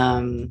is,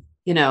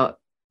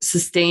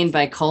 sustained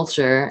by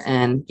culture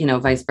and,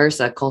 vice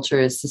versa. Culture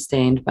is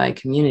sustained by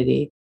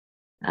community.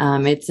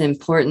 It's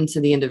important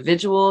to the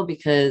individual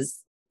because,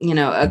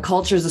 a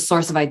culture is a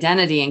source of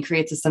identity and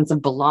creates a sense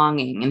of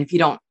belonging. And if you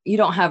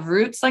don't have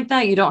roots like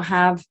that, you don't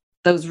have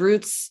those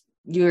roots,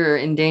 you're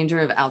in danger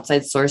of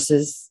outside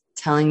sources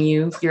telling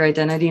you your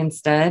identity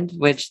instead,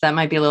 which that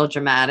might be a little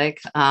dramatic.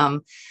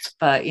 But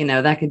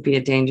that could be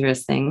a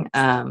dangerous thing.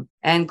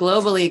 And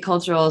globally,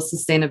 cultural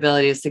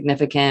sustainability is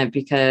significant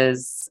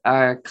because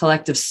our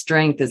collective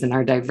strength is in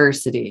our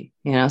diversity,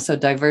 so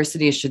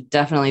diversity should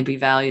definitely be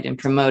valued and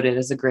promoted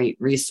as a great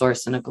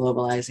resource in a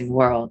globalizing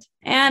world.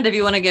 And if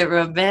you want to get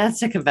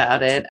romantic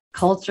about it,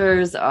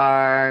 cultures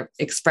are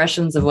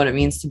expressions of what it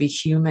means to be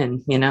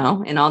human, in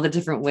all the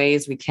different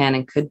ways we can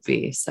and could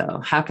be.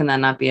 So how can that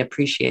not be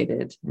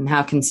appreciated? And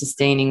how can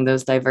sustaining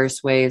those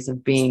diverse ways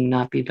of being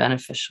not be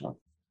beneficial?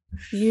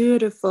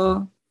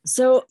 Beautiful.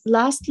 So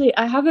lastly,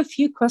 I have a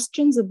few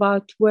questions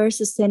about where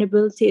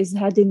sustainability is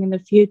heading in the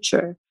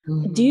future.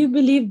 Mm-hmm. Do you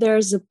believe there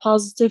is a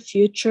positive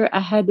future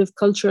ahead of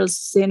cultural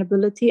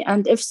sustainability?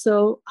 And if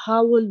so,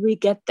 how will we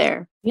get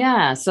there?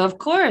 Yeah. So of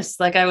course,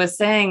 like I was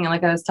saying,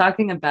 like I was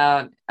talking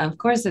about, of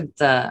course,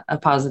 it's a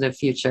positive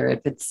future.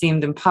 If it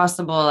seemed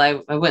impossible, I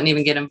wouldn't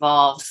even get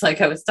involved like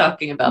I was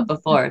talking about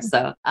before.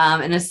 So,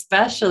 and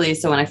especially,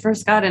 so when I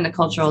first got into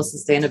cultural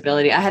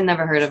sustainability, I had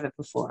never heard of it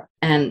before.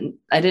 And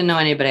I didn't know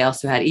anybody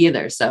else who had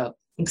either. So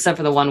except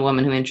for the one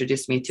woman who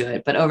introduced me to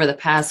it. But over the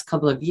past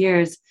couple of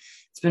years,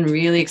 it's been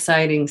really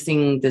exciting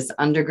seeing this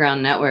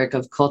underground network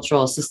of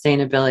cultural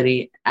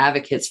sustainability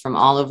advocates from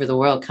all over the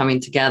world coming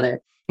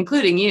together,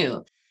 including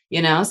you,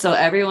 so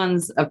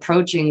everyone's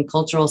approaching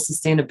cultural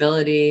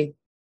sustainability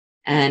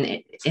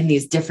and in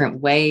these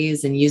different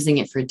ways and using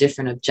it for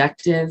different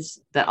objectives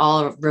that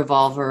all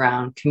revolve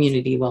around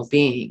community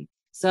well-being.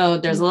 So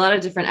there's a lot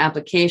of different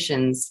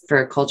applications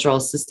for cultural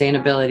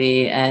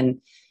sustainability,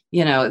 and,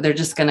 they're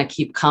just going to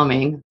keep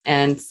coming.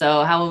 And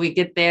so how will we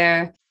get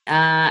there?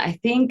 I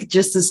think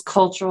just as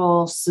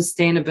cultural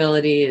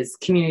sustainability is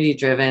community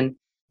driven,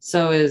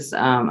 so is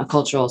a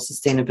cultural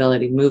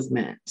sustainability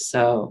movement.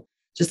 So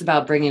just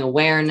about bringing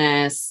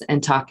awareness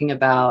and talking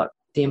about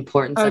the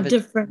importance Our of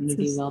community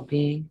differences.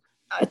 well-being.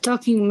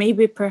 Talking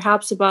maybe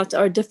perhaps about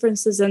our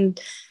differences and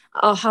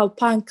how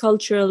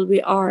pan-cultural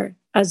we are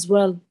as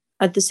well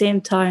at the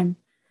same time.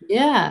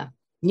 Yeah,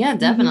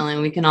 definitely.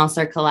 We can all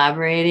start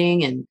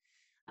collaborating. And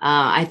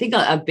I think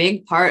a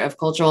big part of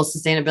cultural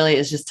sustainability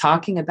is just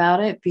talking about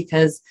it,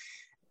 because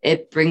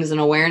it brings an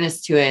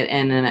awareness to it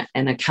and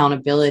an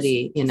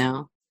accountability,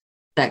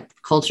 that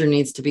culture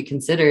needs to be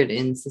considered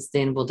in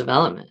sustainable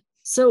development.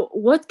 So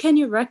what can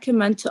you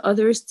recommend to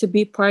others to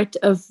be part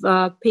of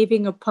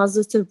paving a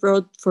positive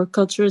road for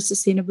cultural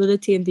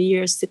sustainability in the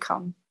years to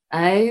come?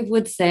 I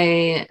would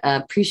say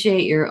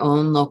appreciate your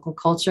own local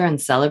culture and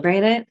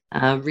celebrate it.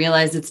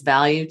 Realize its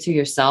value to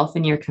yourself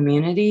and your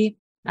community.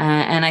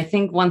 And I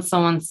think once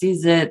someone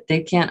sees it,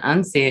 they can't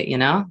unsee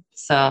it,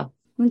 So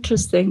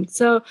interesting.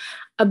 So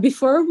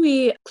before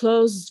we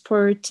close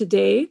for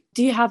today,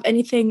 do you have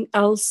anything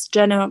else,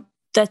 Jenna,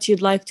 that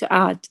you'd like to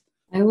add?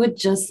 I would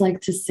just like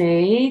to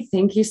say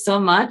thank you so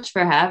much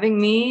for having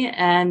me.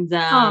 And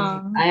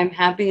I'm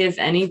happy if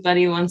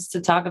anybody wants to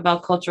talk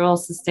about cultural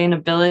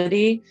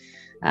sustainability,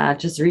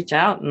 just reach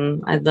out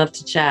and I'd love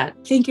to chat.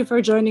 Thank you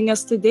for joining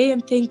us today.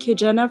 And thank you,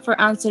 Jenna, for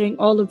answering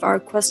all of our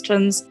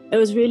questions. It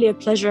was really a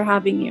pleasure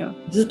having you.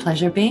 It was a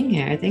pleasure being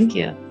here. Thank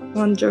you.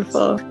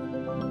 Wonderful.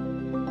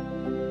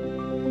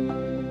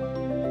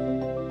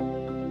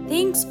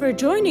 Thanks for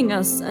joining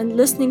us and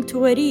listening to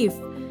Warif.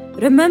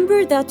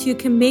 Remember that you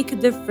can make a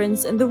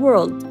difference in the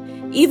world,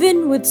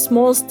 even with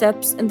small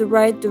steps in the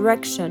right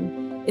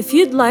direction. If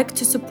you'd like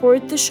to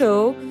support the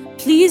show,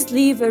 please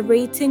leave a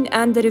rating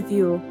and a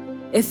review.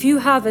 If you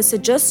have a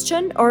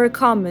suggestion or a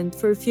comment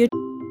for future.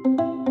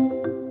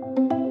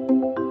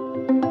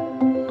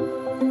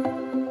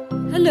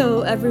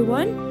 Hello,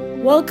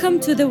 everyone. Welcome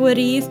to the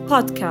Warif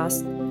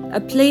podcast, a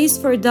place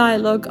for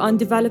dialogue on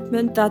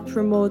development that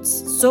promotes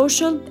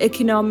social,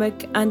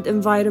 economic, and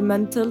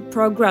environmental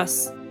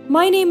progress.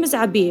 My name is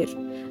Abir,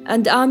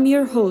 and I'm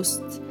your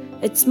host.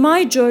 It's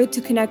my joy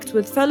to connect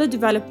with fellow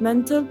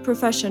developmental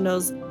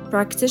professionals,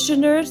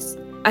 practitioners,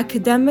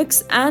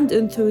 academics, and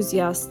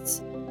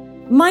enthusiasts.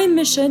 My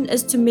mission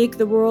is to make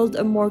the world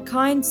a more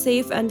kind,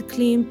 safe, and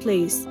clean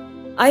place.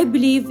 I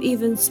believe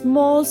even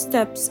small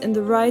steps in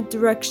the right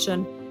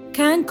direction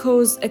can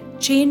cause a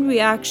chain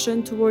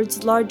reaction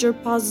towards larger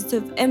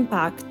positive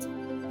impact.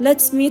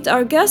 Let's meet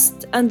our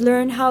guests and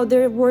learn how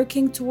they're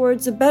working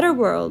towards a better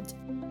world.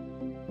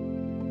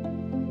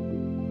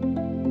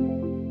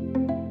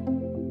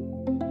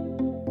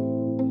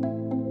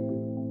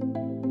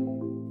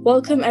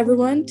 Welcome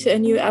everyone to a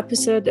new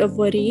episode of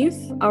Warif.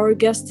 Our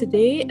guest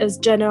today is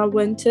Jenna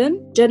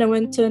Winton. Jenna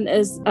Winton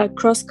is a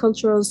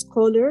cross-cultural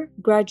scholar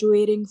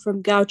graduating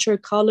from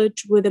Goucher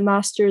College with a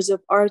Master's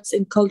of Arts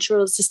in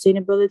Cultural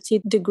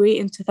Sustainability degree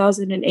in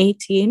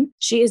 2018.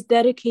 She is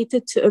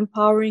dedicated to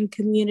empowering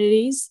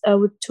communities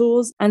with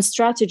tools and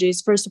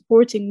strategies for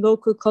supporting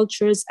local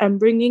cultures and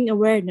bringing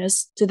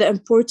awareness to the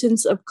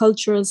importance of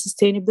cultural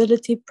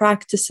sustainability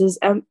practices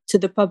to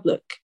the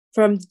public.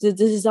 From the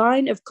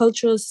design of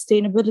cultural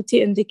sustainability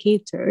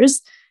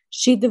indicators,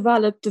 she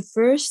developed the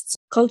first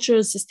cultural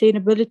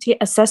sustainability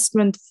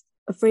assessment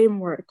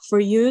framework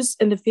for use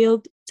in the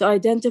field to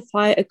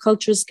identify a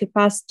culture's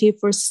capacity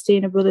for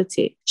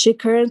sustainability. She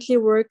currently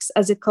works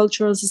as a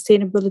cultural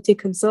sustainability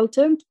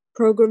consultant,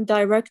 program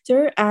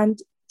director, and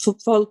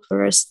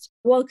folklorist.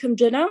 Welcome,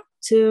 Jenna,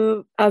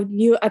 to a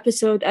new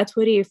episode at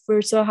Warif.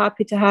 We're so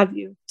happy to have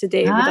you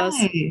today with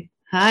us.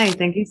 Hi,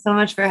 thank you so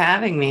much for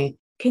having me.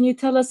 Can you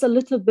tell us a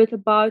little bit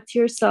about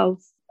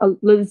yourself, a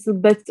little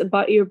bit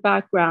about your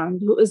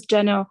background? Who is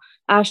Jenna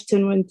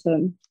Ashton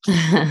Winton?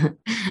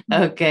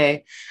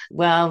 Okay.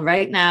 Well,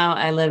 right now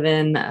I live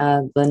in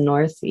the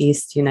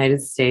Northeast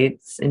United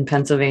States in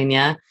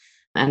Pennsylvania,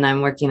 and I'm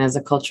working as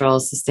a cultural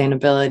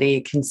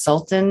sustainability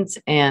consultant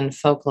and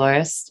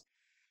folklorist.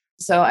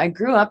 So I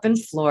grew up in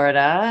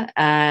Florida,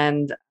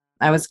 and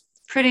I was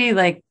pretty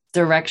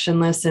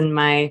directionless in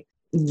my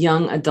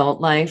young adult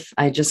life.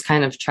 I just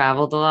kind of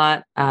traveled a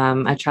lot.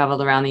 I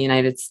traveled around the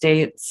United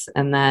States,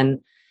 and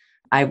then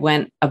I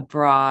went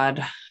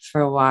abroad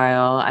for a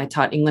while. I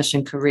taught English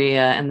in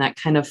Korea, and that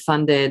kind of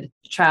funded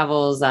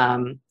travels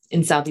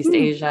in Southeast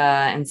Asia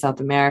and South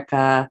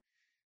America.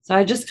 So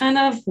I just kind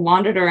of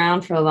wandered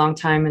around for a long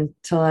time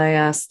until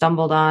I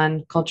stumbled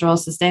on cultural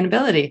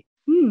sustainability.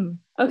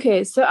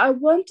 Okay, so I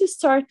want to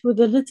start with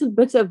a little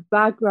bit of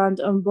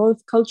background on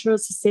both cultural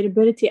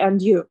sustainability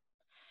and you.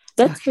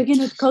 Let's Okay. begin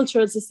with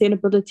cultural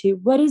sustainability.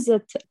 What is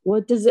it?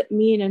 What does it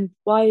mean? And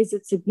why is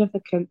it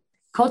significant?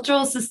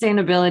 Cultural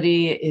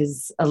sustainability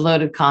is a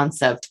loaded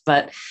concept,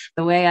 but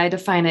the way I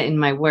define it in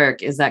my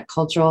work is that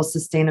cultural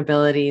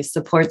sustainability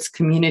supports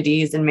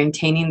communities in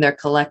maintaining their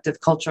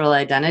collective cultural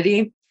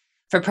identity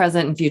for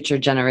present and future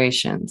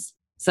generations.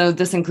 So,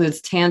 this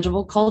includes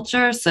tangible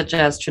culture, such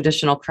as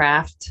traditional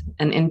craft,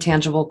 and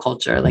intangible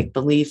culture, like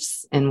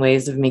beliefs and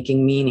ways of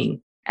making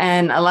meaning.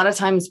 And a lot of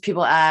times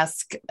people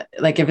ask,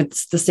 like, if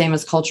it's the same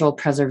as cultural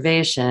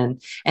preservation.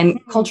 And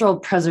cultural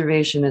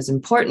preservation is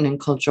important in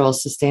cultural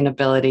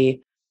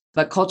sustainability,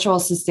 but cultural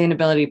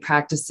sustainability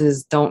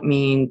practices don't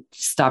mean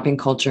stopping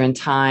culture in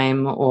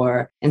time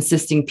or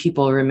insisting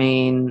people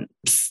remain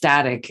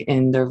static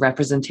in their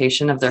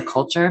representation of their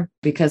culture.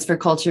 Because for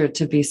culture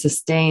to be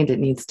sustained, it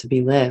needs to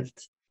be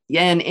lived.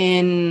 And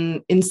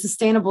in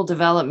sustainable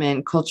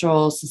development,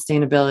 cultural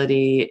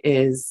sustainability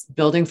is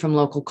building from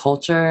local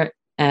culture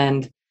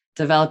and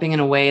developing in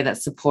a way that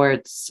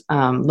supports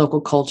local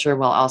culture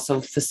while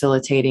also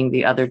facilitating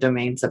the other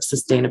domains of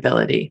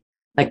sustainability,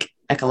 like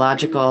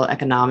ecological,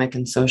 economic,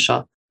 and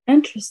social.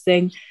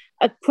 Interesting.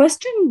 A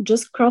question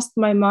just crossed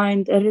my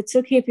mind, and it's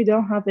okay if you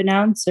don't have an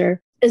answer.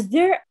 Is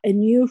there a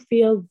new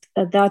field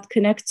that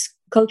connects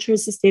cultural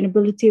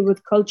sustainability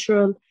with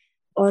cultural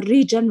or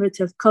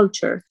regenerative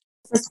culture?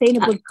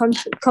 Sustainable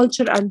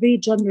culture and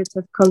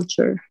regenerative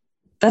culture.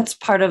 That's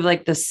part of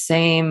like the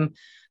same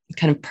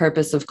kind of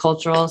purpose of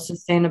cultural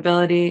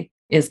sustainability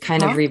is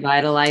kind of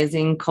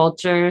revitalizing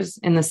cultures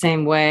in the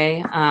same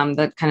way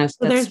that kind of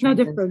so there's no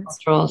difference.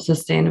 Cultural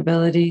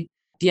sustainability.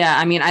 Yeah,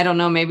 I mean, I don't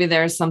know, maybe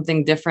there's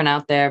something different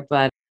out there,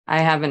 but I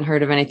haven't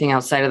heard of anything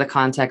outside of the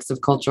context of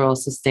cultural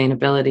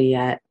sustainability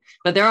yet.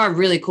 But there are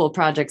really cool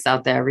projects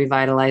out there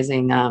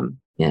revitalizing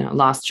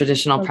lost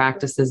traditional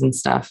practices and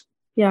stuff.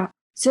 Yeah.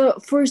 So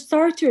for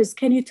starters,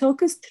 can you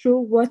talk us through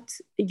what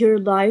your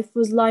life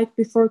was like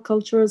before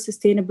cultural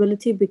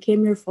sustainability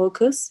became your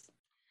focus?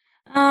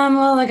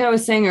 Well, like I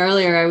was saying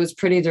earlier, I was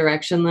pretty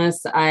directionless.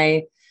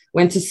 I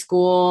went to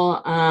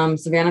school,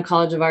 Savannah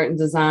College of Art and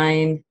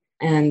Design.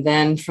 And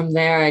then from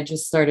there, I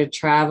just started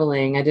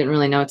traveling. I didn't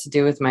really know what to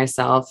do with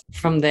myself.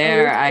 From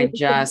there,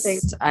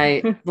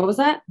 what was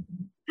that?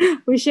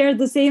 We shared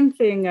the same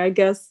thing, I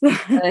guess.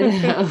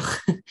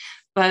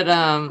 But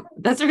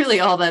that's really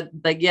all that,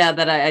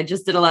 that I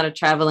just did a lot of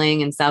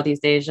traveling in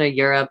Southeast Asia,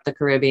 Europe, the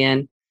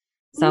Caribbean,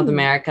 South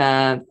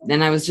America.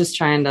 And I was just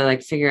trying to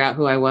like figure out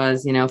who I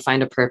was,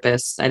 find a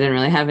purpose. I didn't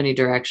really have any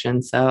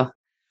direction.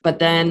 But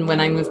then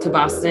when I moved to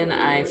Boston,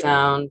 I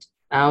found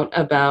out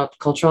about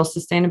cultural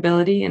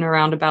sustainability in a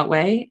roundabout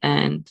way.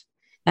 And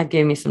that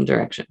gave me some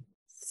direction.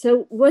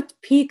 So what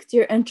piqued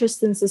your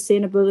interest in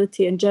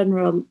sustainability in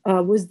general?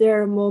 Was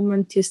there a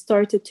moment you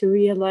started to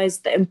realize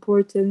the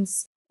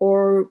importance,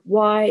 or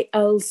why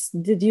else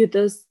did you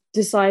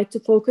decide to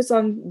focus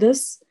on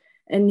this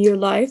in your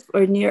life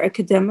or in your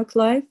academic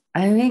life?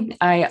 I think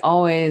I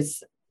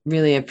always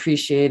really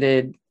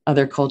appreciated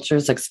other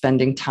cultures, like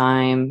spending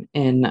time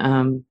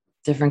in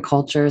different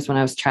cultures when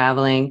I was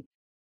traveling.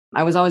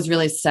 I was always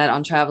really set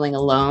on traveling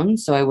alone,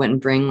 so I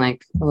wouldn't bring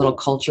like a little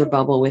culture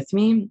bubble with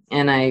me.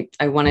 And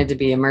I wanted to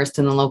be immersed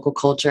in the local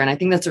culture. And I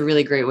think that's a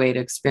really great way to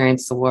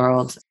experience the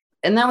world.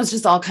 And that was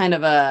just all kind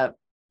of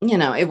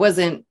it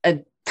wasn't a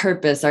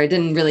purpose, or I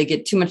didn't really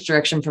get too much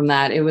direction from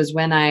that. It was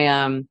when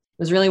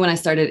I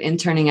started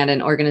interning at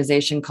an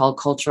organization called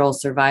Cultural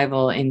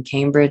Survival in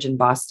Cambridge and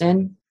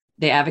Boston.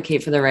 They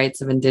advocate for the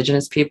rights of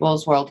Indigenous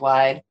peoples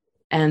worldwide.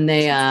 And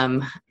they,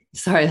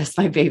 sorry, that's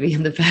my baby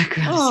in the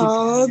background.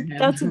 Oh,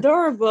 that's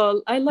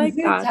adorable. I like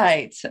that.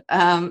 Tight.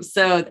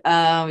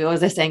 What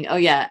was I saying? Oh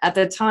yeah. At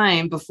the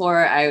time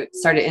before I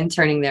started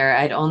interning there,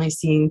 I'd only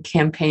seen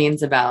campaigns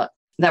that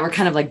were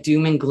kind of like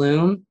doom and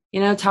gloom,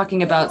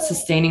 talking about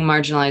sustaining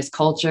marginalized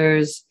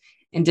cultures.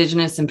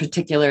 Indigenous in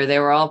particular, they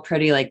were all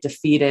pretty like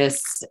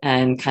defeatist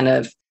and kind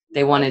of,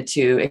 they wanted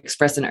to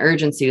express an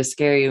urgency to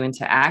scare you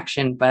into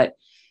action. But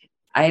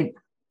I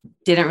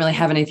didn't really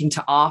have anything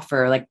to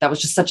offer. Like that was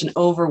just such an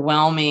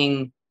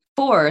overwhelming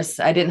force.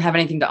 I didn't have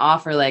anything to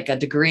offer, like a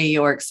degree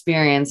or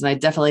experience. And I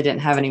definitely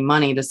didn't have any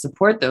money to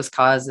support those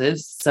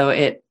causes. So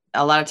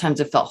a lot of times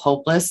it felt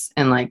hopeless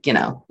and like,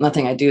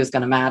 nothing I do is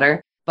going to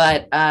matter.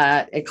 But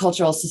at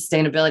cultural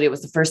sustainability, it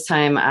was the first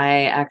time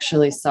I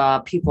actually saw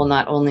people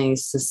not only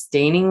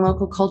sustaining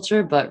local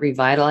culture, but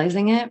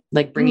revitalizing it,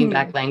 like bringing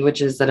back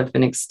languages that have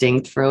been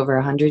extinct for over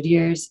 100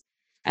 years.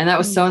 And that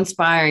was so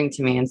inspiring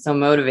to me and so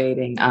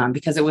motivating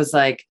because it was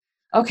like,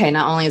 okay,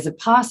 not only is it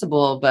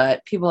possible,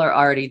 but people are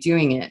already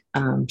doing it.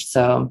 And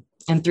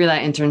through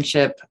that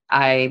internship,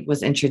 I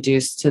was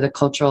introduced to the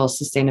cultural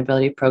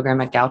sustainability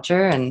program at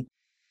Goucher, and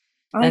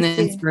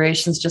the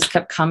inspirations just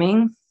kept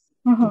coming.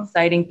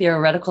 Exciting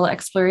theoretical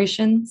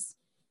explorations.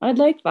 I'd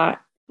like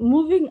that.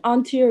 Moving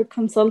on to your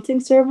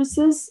consulting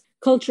services,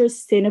 cultural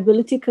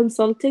sustainability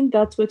consulting,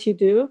 that's what you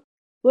do.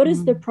 What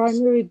is the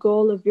primary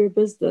goal of your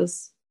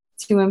business?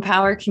 To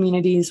empower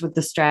communities with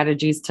the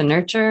strategies to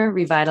nurture,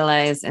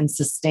 revitalize, and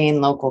sustain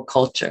local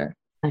culture.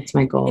 That's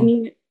my goal.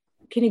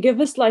 Can you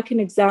give us like an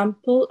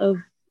example of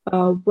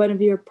one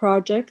of your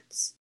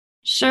projects?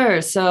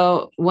 Sure.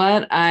 So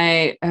what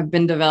I have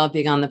been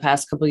developing on the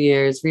past couple of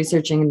years,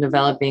 researching and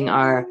developing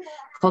are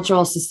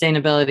cultural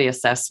sustainability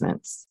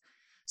assessments.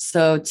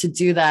 So to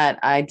do that,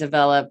 I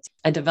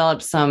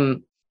developed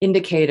some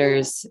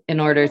indicators in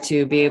order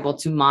to be able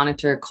to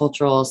monitor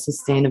cultural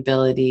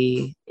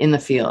sustainability in the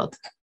field.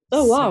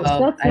 Oh, wow. So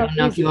That's I not don't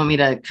know if you easy. want me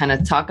to kind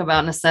of talk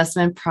about an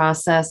assessment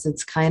process.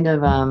 It's kind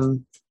of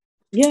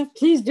Yeah,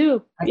 please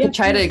do. I Yeah, could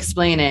try to please.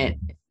 explain it.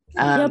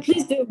 Yeah, Um,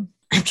 please do.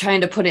 I'm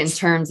trying to put it in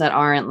terms that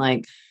aren't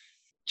like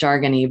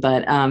jargony,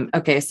 but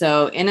okay.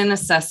 So in an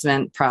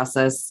assessment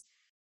process,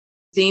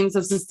 themes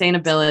of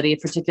sustainability,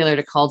 particular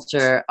to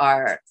culture,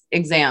 are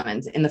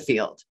examined in the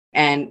field,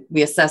 and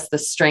we assess the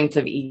strength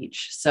of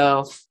each.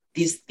 So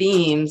these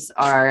themes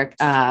are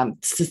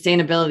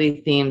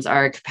sustainability themes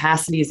are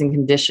capacities and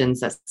conditions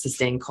that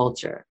sustain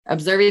culture.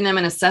 Observing them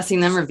and assessing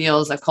them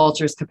reveals a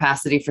culture's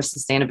capacity for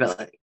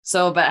sustainability.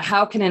 So, but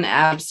how can an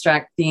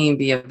abstract theme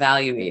be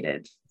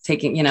evaluated?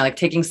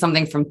 Taking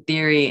something from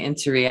theory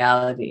into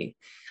reality.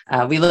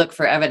 We look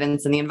for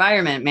evidence in the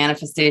environment,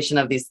 manifestation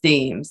of these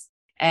themes.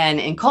 And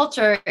in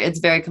culture, it's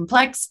very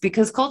complex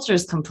because culture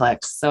is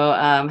complex. So,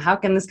 how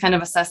can this kind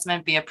of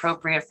assessment be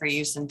appropriate for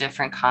use in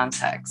different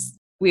contexts?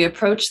 We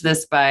approach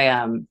this by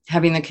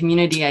having the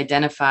community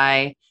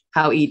identify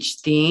how each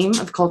theme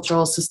of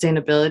cultural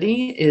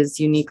sustainability is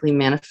uniquely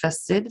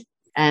manifested.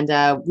 And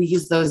we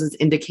use those as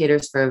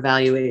indicators for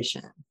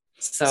evaluation.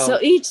 So So,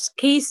 each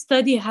case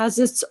study has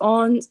its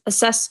own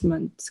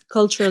assessment,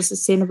 cultural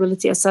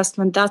sustainability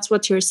assessment. That's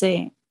what you're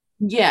saying.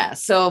 yeah.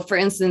 So, for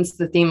instance,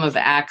 the theme of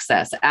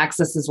access.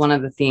 Access is one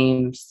of the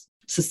themes,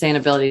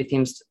 sustainability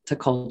themes to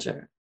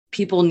culture.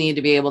 People need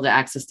to be able to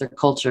access their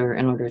culture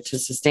in order to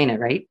sustain it,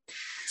 right?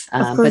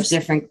 Of But course.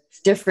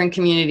 different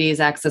communities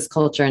access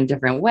culture in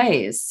different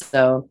ways.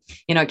 So,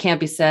 it can't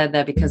be said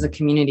that because a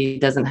community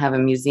doesn't have a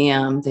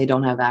museum, they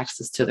don't have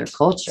access to their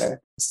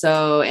culture.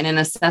 So, in an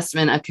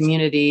assessment, a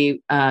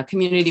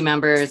community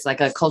members,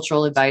 like a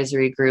cultural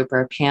advisory group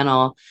or a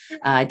panel,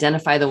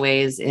 identify the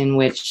ways in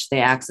which they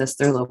access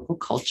their local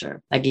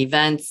culture, like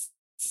events,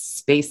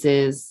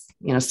 spaces,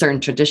 certain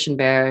tradition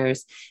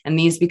bearers, and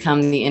these become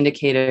the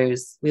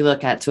indicators we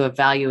look at to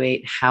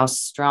evaluate how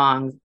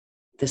strong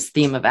this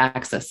theme of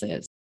access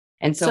is.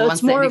 And so So it's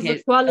once the more of a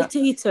indicator,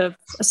 qualitative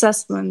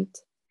assessment.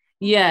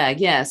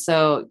 yeah.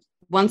 So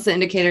once the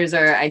indicators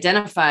are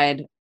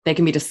identified, they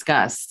can be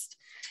discussed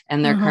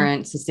and their Uh-huh.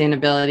 current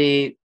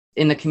sustainability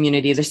in the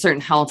community. There's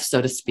certain health,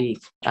 so to speak.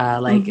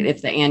 Like Mhm.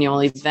 if the annual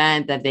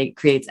event that they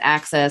creates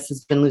access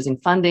has been losing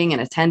funding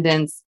and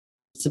attendance,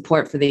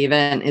 support for the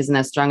event isn't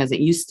as strong as it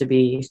used to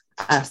be.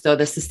 So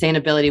the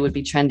sustainability would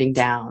be trending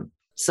down.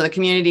 So the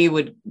community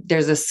would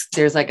there's a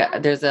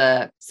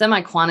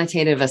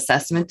semi-quantitative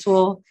assessment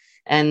tool,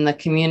 and the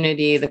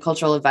community, the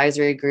cultural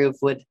advisory group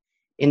would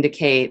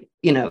indicate,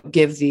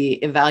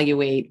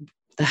 evaluate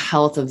the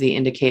health of the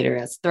indicator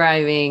as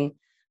thriving,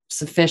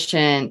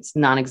 sufficient,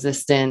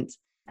 non-existent.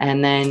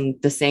 And then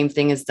the same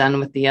thing is done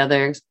with the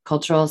other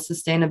cultural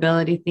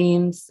sustainability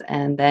themes.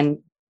 And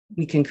then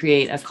we can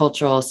create a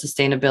cultural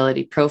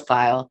sustainability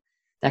profile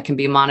that can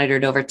be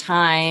monitored over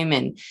time.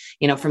 And,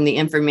 from the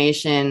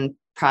information,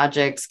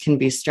 projects can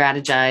be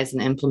strategized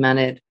and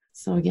implemented.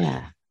 So,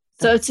 yeah.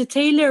 So it's a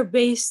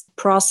tailor-based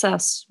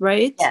process,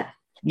 right?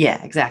 Yeah,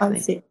 I exactly.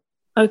 see.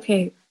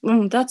 Okay.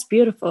 That's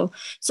beautiful.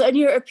 So in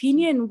your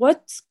opinion,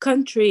 what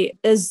country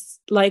is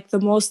like the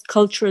most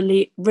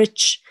culturally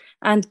rich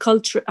and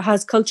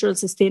has cultural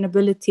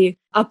sustainability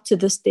up to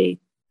this day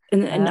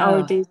in our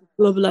Oh, days of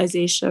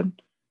globalization?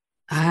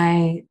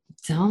 I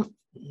don't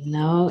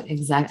know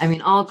exactly. I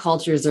mean, all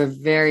cultures are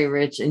very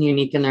rich and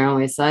unique in their own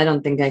way, so I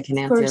don't think I can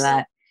Of answer course.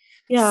 that.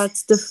 Yeah,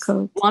 it's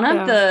difficult.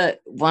 Yeah.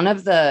 One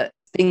of the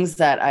things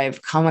that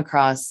I've come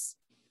across.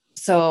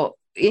 So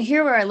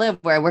here where I live,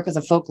 where I work as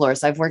a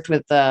folklorist, I've worked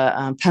with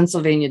the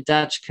Pennsylvania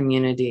Dutch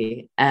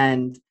community,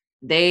 and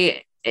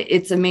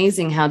it's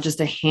amazing how just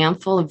a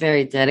handful of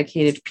very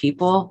dedicated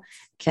people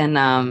can,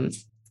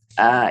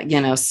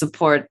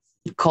 support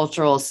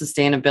cultural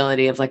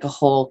sustainability of like a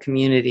whole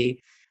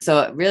community.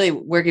 So really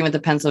working with the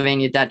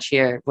Pennsylvania Dutch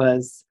here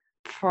was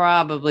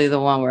probably the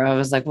one where I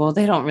was like, well,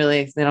 they don't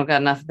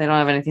got enough, they don't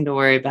have anything to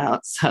worry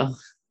about. So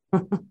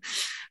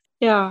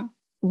Yeah.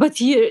 But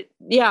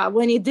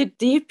when you dig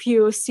deep,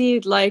 you see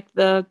like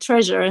the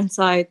treasure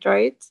inside,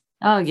 right?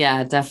 oh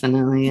yeah,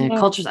 definitely. Yeah, Yeah.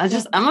 cultures.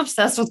 Yeah. I'm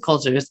obsessed with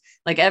cultures.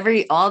 Like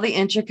all the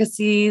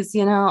intricacies,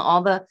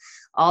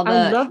 all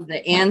I love the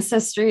that.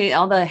 ancestry,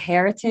 all the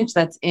heritage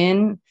that's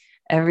in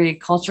every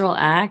cultural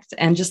act,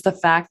 and just the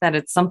fact that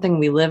it's something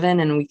we live in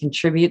and we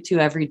contribute to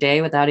every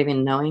day without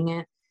even knowing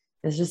it.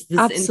 It's just this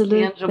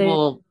Absolutely.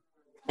 intangible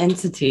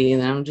entity,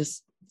 and I'm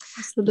just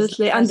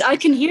Absolutely. And obsessed I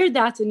with can hear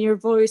that in your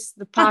voice,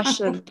 the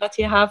passion it. that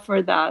you have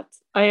for that.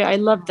 I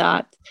love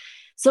that.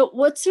 So,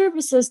 what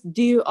services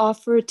do you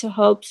offer to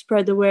help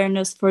spread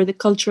awareness for the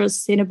cultural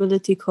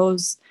sustainability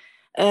cause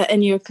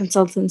in your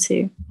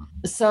consultancy?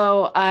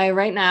 So I'm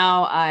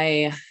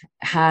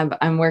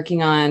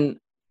working on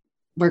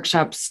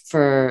workshops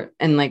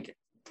and like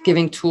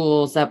giving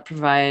tools that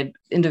provide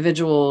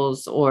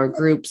individuals or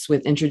groups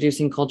with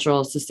introducing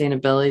cultural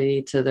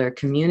sustainability to their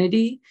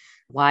community,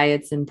 why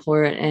it's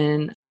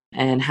important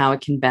and how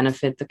it can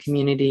benefit the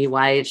community,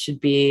 why it should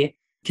be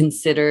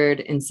considered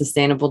in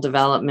sustainable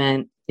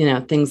development,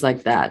 things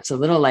like that. So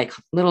little like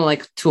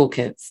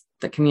toolkits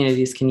that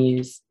communities can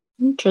use.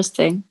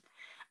 Interesting.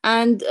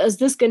 And is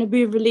this going to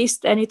be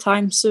released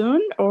anytime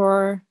soon,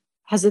 or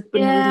has it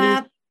been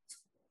released?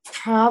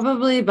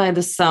 Probably by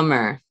the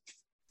summer.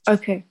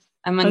 Okay.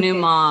 I'm a new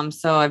mom,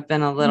 so I've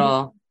been a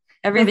little,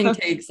 everything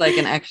takes like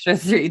an extra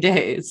 3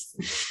 days.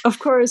 Of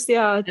course,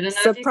 yeah.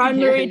 It's a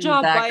primary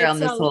job by itself.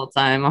 This whole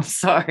time. I'm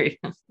sorry.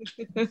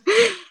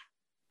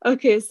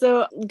 Okay,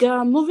 so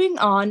moving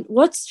on,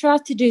 what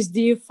strategies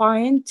do you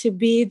find to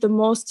be the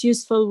most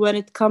useful when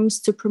it comes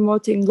to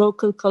promoting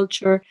local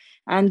culture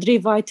and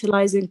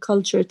revitalizing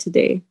culture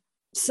today?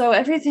 So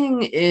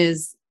everything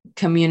is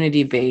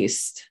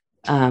community-based,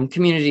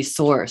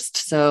 community-sourced.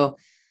 So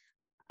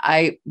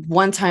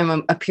one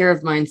time a peer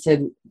of mine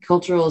said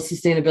cultural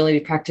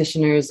sustainability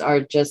practitioners are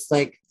just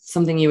like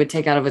something you would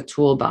take out of a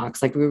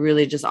toolbox. Like we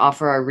really just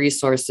offer our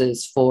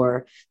resources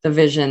for the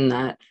vision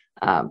that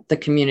the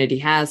community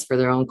has for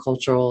their own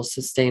cultural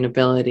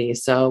sustainability.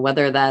 So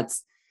whether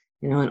that's,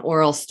 an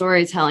oral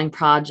storytelling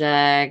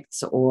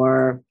project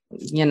or,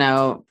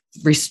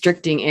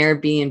 restricting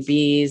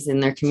Airbnbs in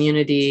their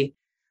community,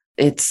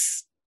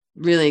 it's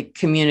really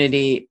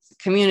community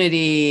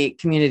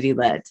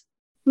led.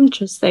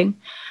 Interesting.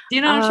 Do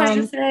you know what I'm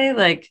trying to say?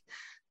 Like,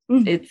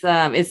 it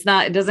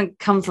doesn't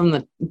come from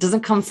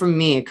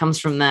me. It comes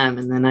from them.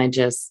 And then I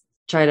just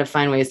try to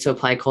find ways to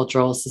apply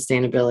cultural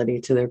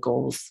sustainability to their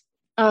goals.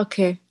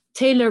 Okay.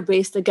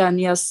 Tailor-based again.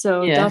 Yes.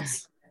 So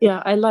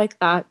I like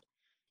that.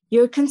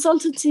 Your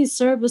consultancy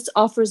service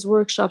offers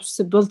workshops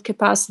to build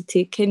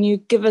capacity. Can you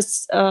give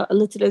us a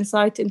little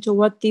insight into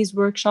what these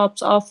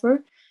workshops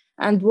offer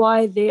and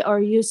why they are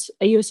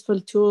a useful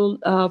tool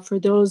for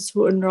those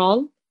who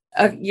enroll?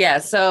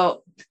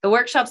 So the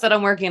workshops that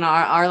I'm working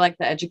on are like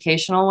the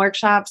educational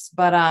workshops,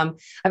 but I've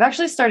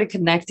actually started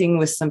connecting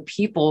with some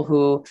people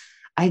who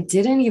I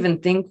didn't even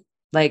think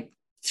like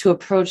to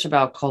approach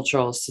about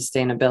cultural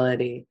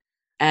sustainability.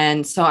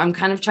 And so I'm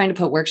kind of trying to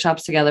put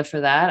workshops together for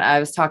that. I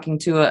was talking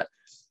to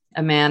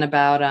a man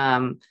about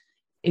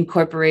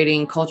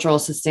incorporating cultural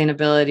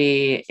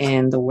sustainability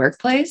in the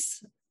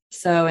workplace.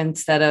 So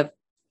instead of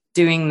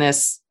doing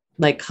this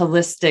like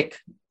holistic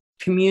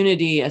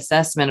community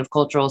assessment of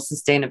cultural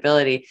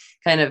sustainability,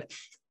 kind of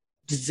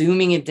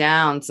zooming it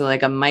down to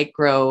like a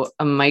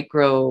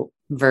micro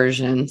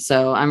version.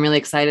 So I'm really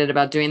excited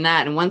about doing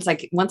that. And once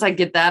I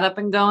get that up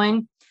and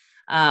going,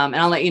 and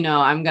I'll let you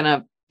know, I'm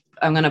gonna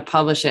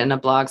publish it in a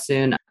blog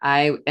soon.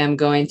 I'll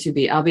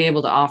be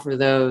able to offer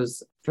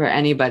those for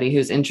anybody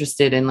who's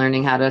interested in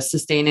learning how to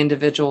sustain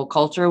individual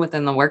culture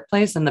within the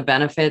workplace and the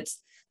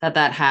benefits that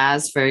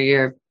has for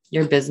your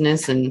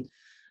business and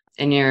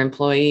your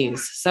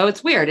employees. So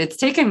it's weird. It's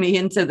taken me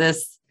into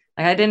this,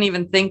 like, I didn't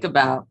even think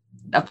about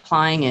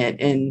applying it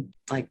in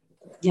like,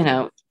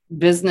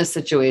 business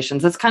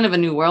situations. That's kind of a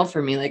new world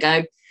for me. Like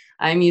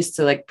I'm used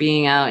to like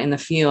being out in the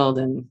field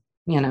and,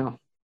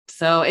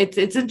 so it's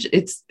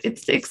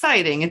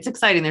exciting. It's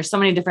exciting. There's so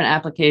many different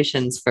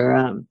applications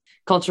for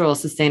cultural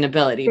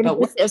sustainability, but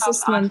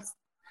workshops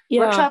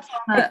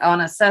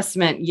on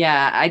assessment.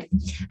 Yeah.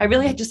 I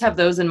really just have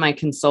those in my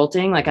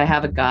consulting. Like I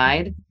have a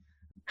guide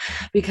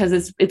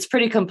because it's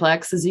pretty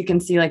complex, as you can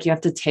see, like you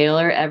have to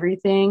tailor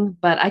everything,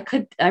 but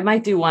I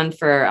might do one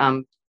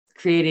for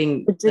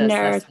creating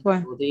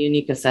the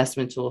unique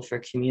assessment tool for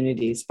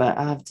communities, but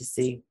I'll have to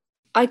see.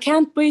 I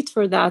can't wait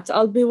for that.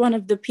 I'll be one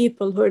of the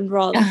people who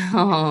enroll.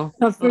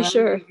 For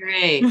sure.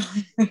 Great.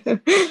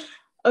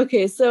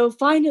 Okay, so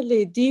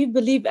finally, do you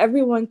believe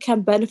everyone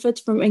can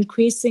benefit from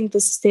increasing the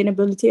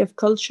sustainability of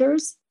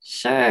cultures?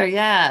 Sure,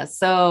 yeah.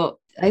 So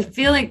I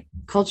feel like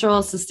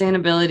cultural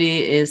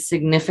sustainability is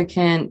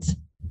significant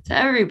to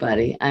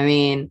everybody. I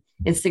mean,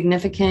 it's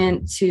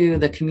significant to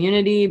the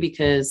community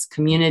because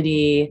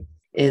community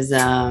is,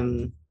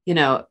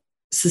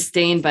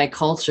 sustained by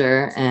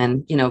culture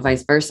and,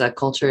 vice versa.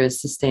 Culture is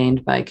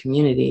sustained by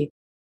community.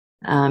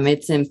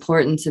 It's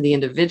important to the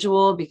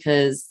individual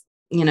because,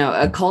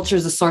 a culture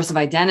is a source of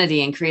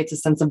identity and creates a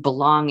sense of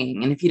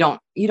belonging. And if you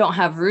don't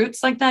have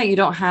roots like that, you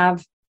don't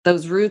have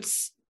those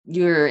roots,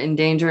 you're in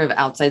danger of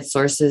outside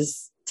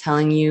sources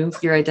telling you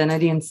your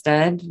identity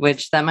instead,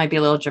 which that might be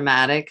a little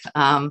dramatic.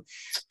 But,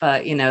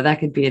 that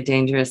could be a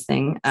dangerous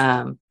thing.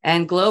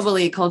 And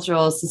globally,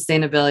 cultural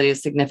sustainability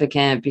is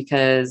significant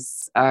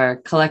because our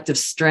collective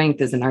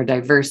strength is in our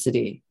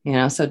diversity,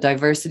 so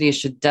diversity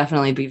should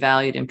definitely be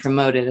valued and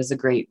promoted as a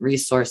great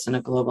resource in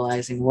a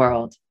globalizing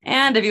world.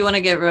 And if you want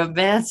to get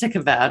romantic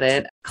about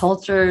it,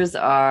 cultures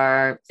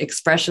are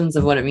expressions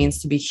of what it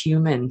means to be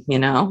human,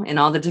 in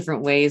all the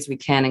different ways we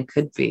can and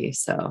could be.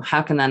 So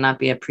how can that not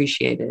be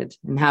appreciated?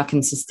 And how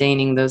can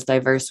sustaining those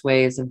diverse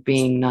ways of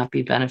being not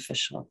be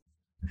beneficial?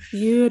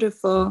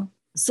 Beautiful.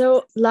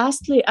 So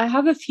lastly, I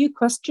have a few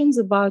questions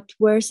about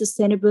where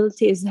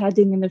sustainability is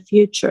heading in the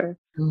future.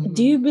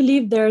 Do you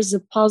believe there's a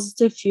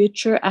positive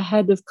future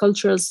ahead of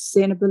cultural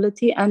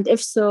sustainability? And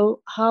if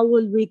so, how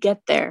will we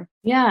get there?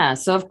 Yeah.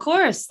 So, of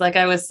course, like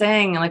I was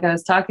saying, like I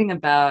was talking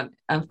about,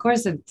 of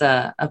course, it's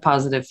a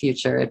positive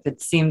future. If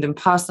it seemed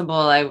impossible,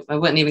 I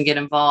wouldn't even get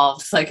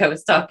involved, like I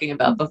was talking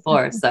about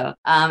before. So,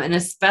 and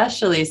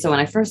especially, so when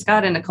I first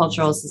got into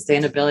cultural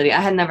sustainability, I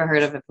had never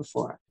heard of it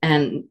before.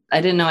 And I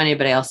didn't know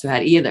anybody else who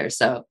had either.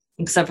 So,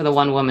 except for the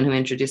one woman who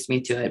introduced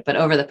me to it. But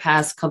over the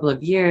past couple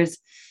of years,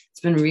 it's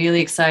been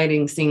really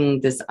exciting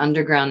seeing this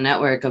underground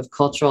network of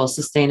cultural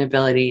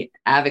sustainability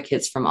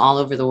advocates from all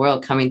over the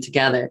world coming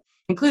together,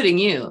 including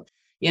you.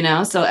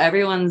 So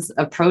everyone's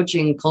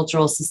approaching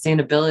cultural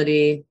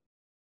sustainability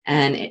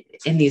and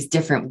in these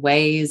different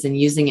ways and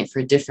using it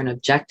for different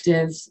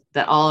objectives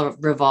that all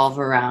revolve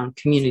around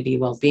community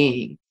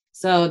well-being.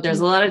 So there's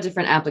a lot of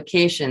different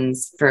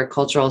applications for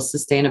cultural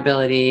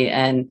sustainability,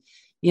 and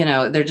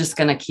they're just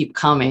going to keep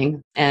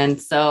coming. And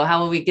so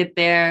how will we get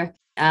there?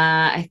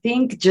 I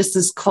think just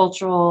as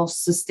cultural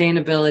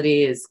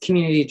sustainability is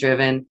community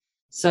driven,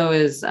 so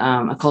is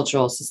a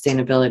cultural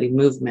sustainability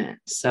movement.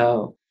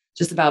 So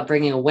just about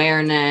bringing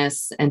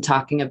awareness and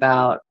talking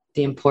about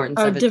the importance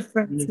Our of community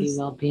differences.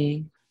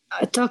 well-being.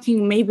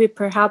 Talking maybe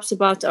perhaps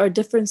about our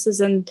differences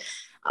and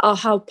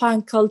how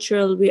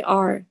pan-cultural we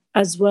are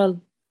as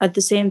well at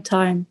the same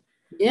time.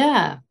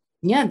 Yeah,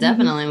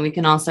 definitely. We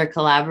can all start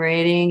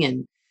collaborating.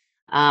 And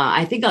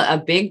I think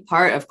a big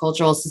part of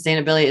cultural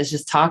sustainability is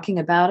just talking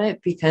about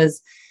it,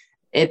 because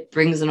it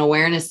brings an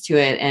awareness to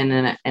it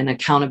and an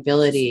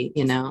accountability,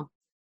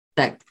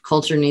 that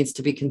culture needs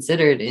to be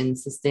considered in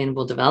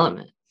sustainable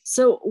development.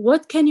 So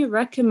what can you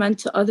recommend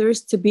to others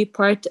to be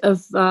part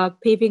of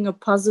paving a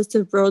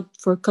positive road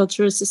for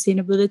cultural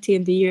sustainability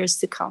in the years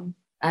to come?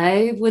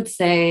 I would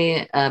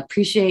say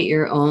appreciate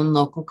your own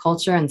local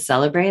culture and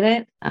celebrate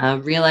it.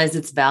 Realize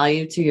its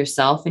value to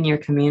yourself and your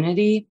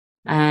community.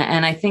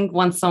 And I think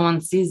once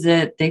someone sees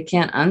it, they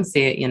can't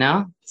unsee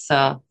it,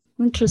 So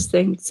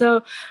interesting.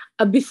 So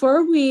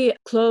before we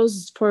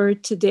close for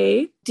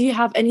today, do you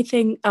have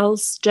anything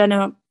else,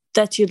 Jenna,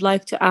 that you'd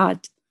like to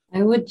add?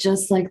 I would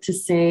just like to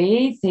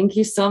say thank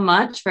you so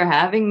much for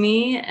having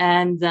me.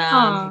 And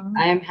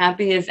I'm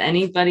happy if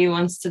anybody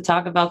wants to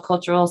talk about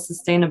cultural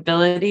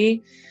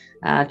sustainability,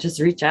 just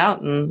reach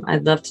out and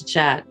I'd love to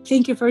chat.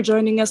 Thank you for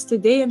joining us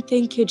today. And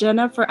thank you,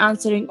 Jenna, for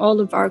answering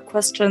all of our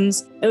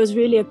questions. It was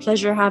really a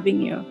pleasure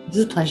having you. It was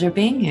a pleasure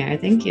being here.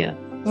 Thank you.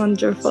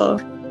 Wonderful.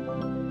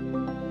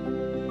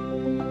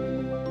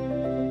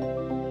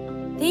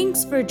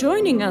 Thanks for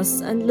joining us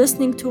and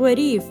listening to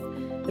Warif.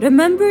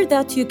 Remember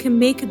that you can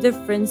make a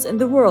difference in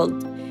the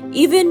world,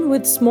 even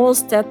with small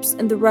steps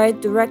in the right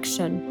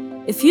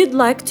direction. If you'd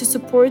like to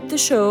support the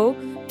show,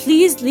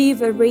 please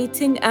leave a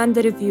rating and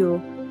a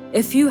review.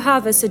 If you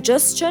have a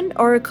suggestion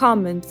or a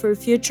comment for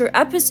future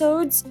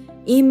episodes,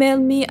 email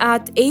me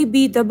at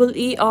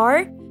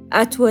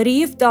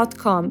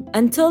abweer@warif.com.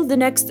 Until the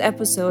next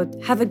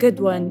episode, have a good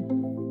one.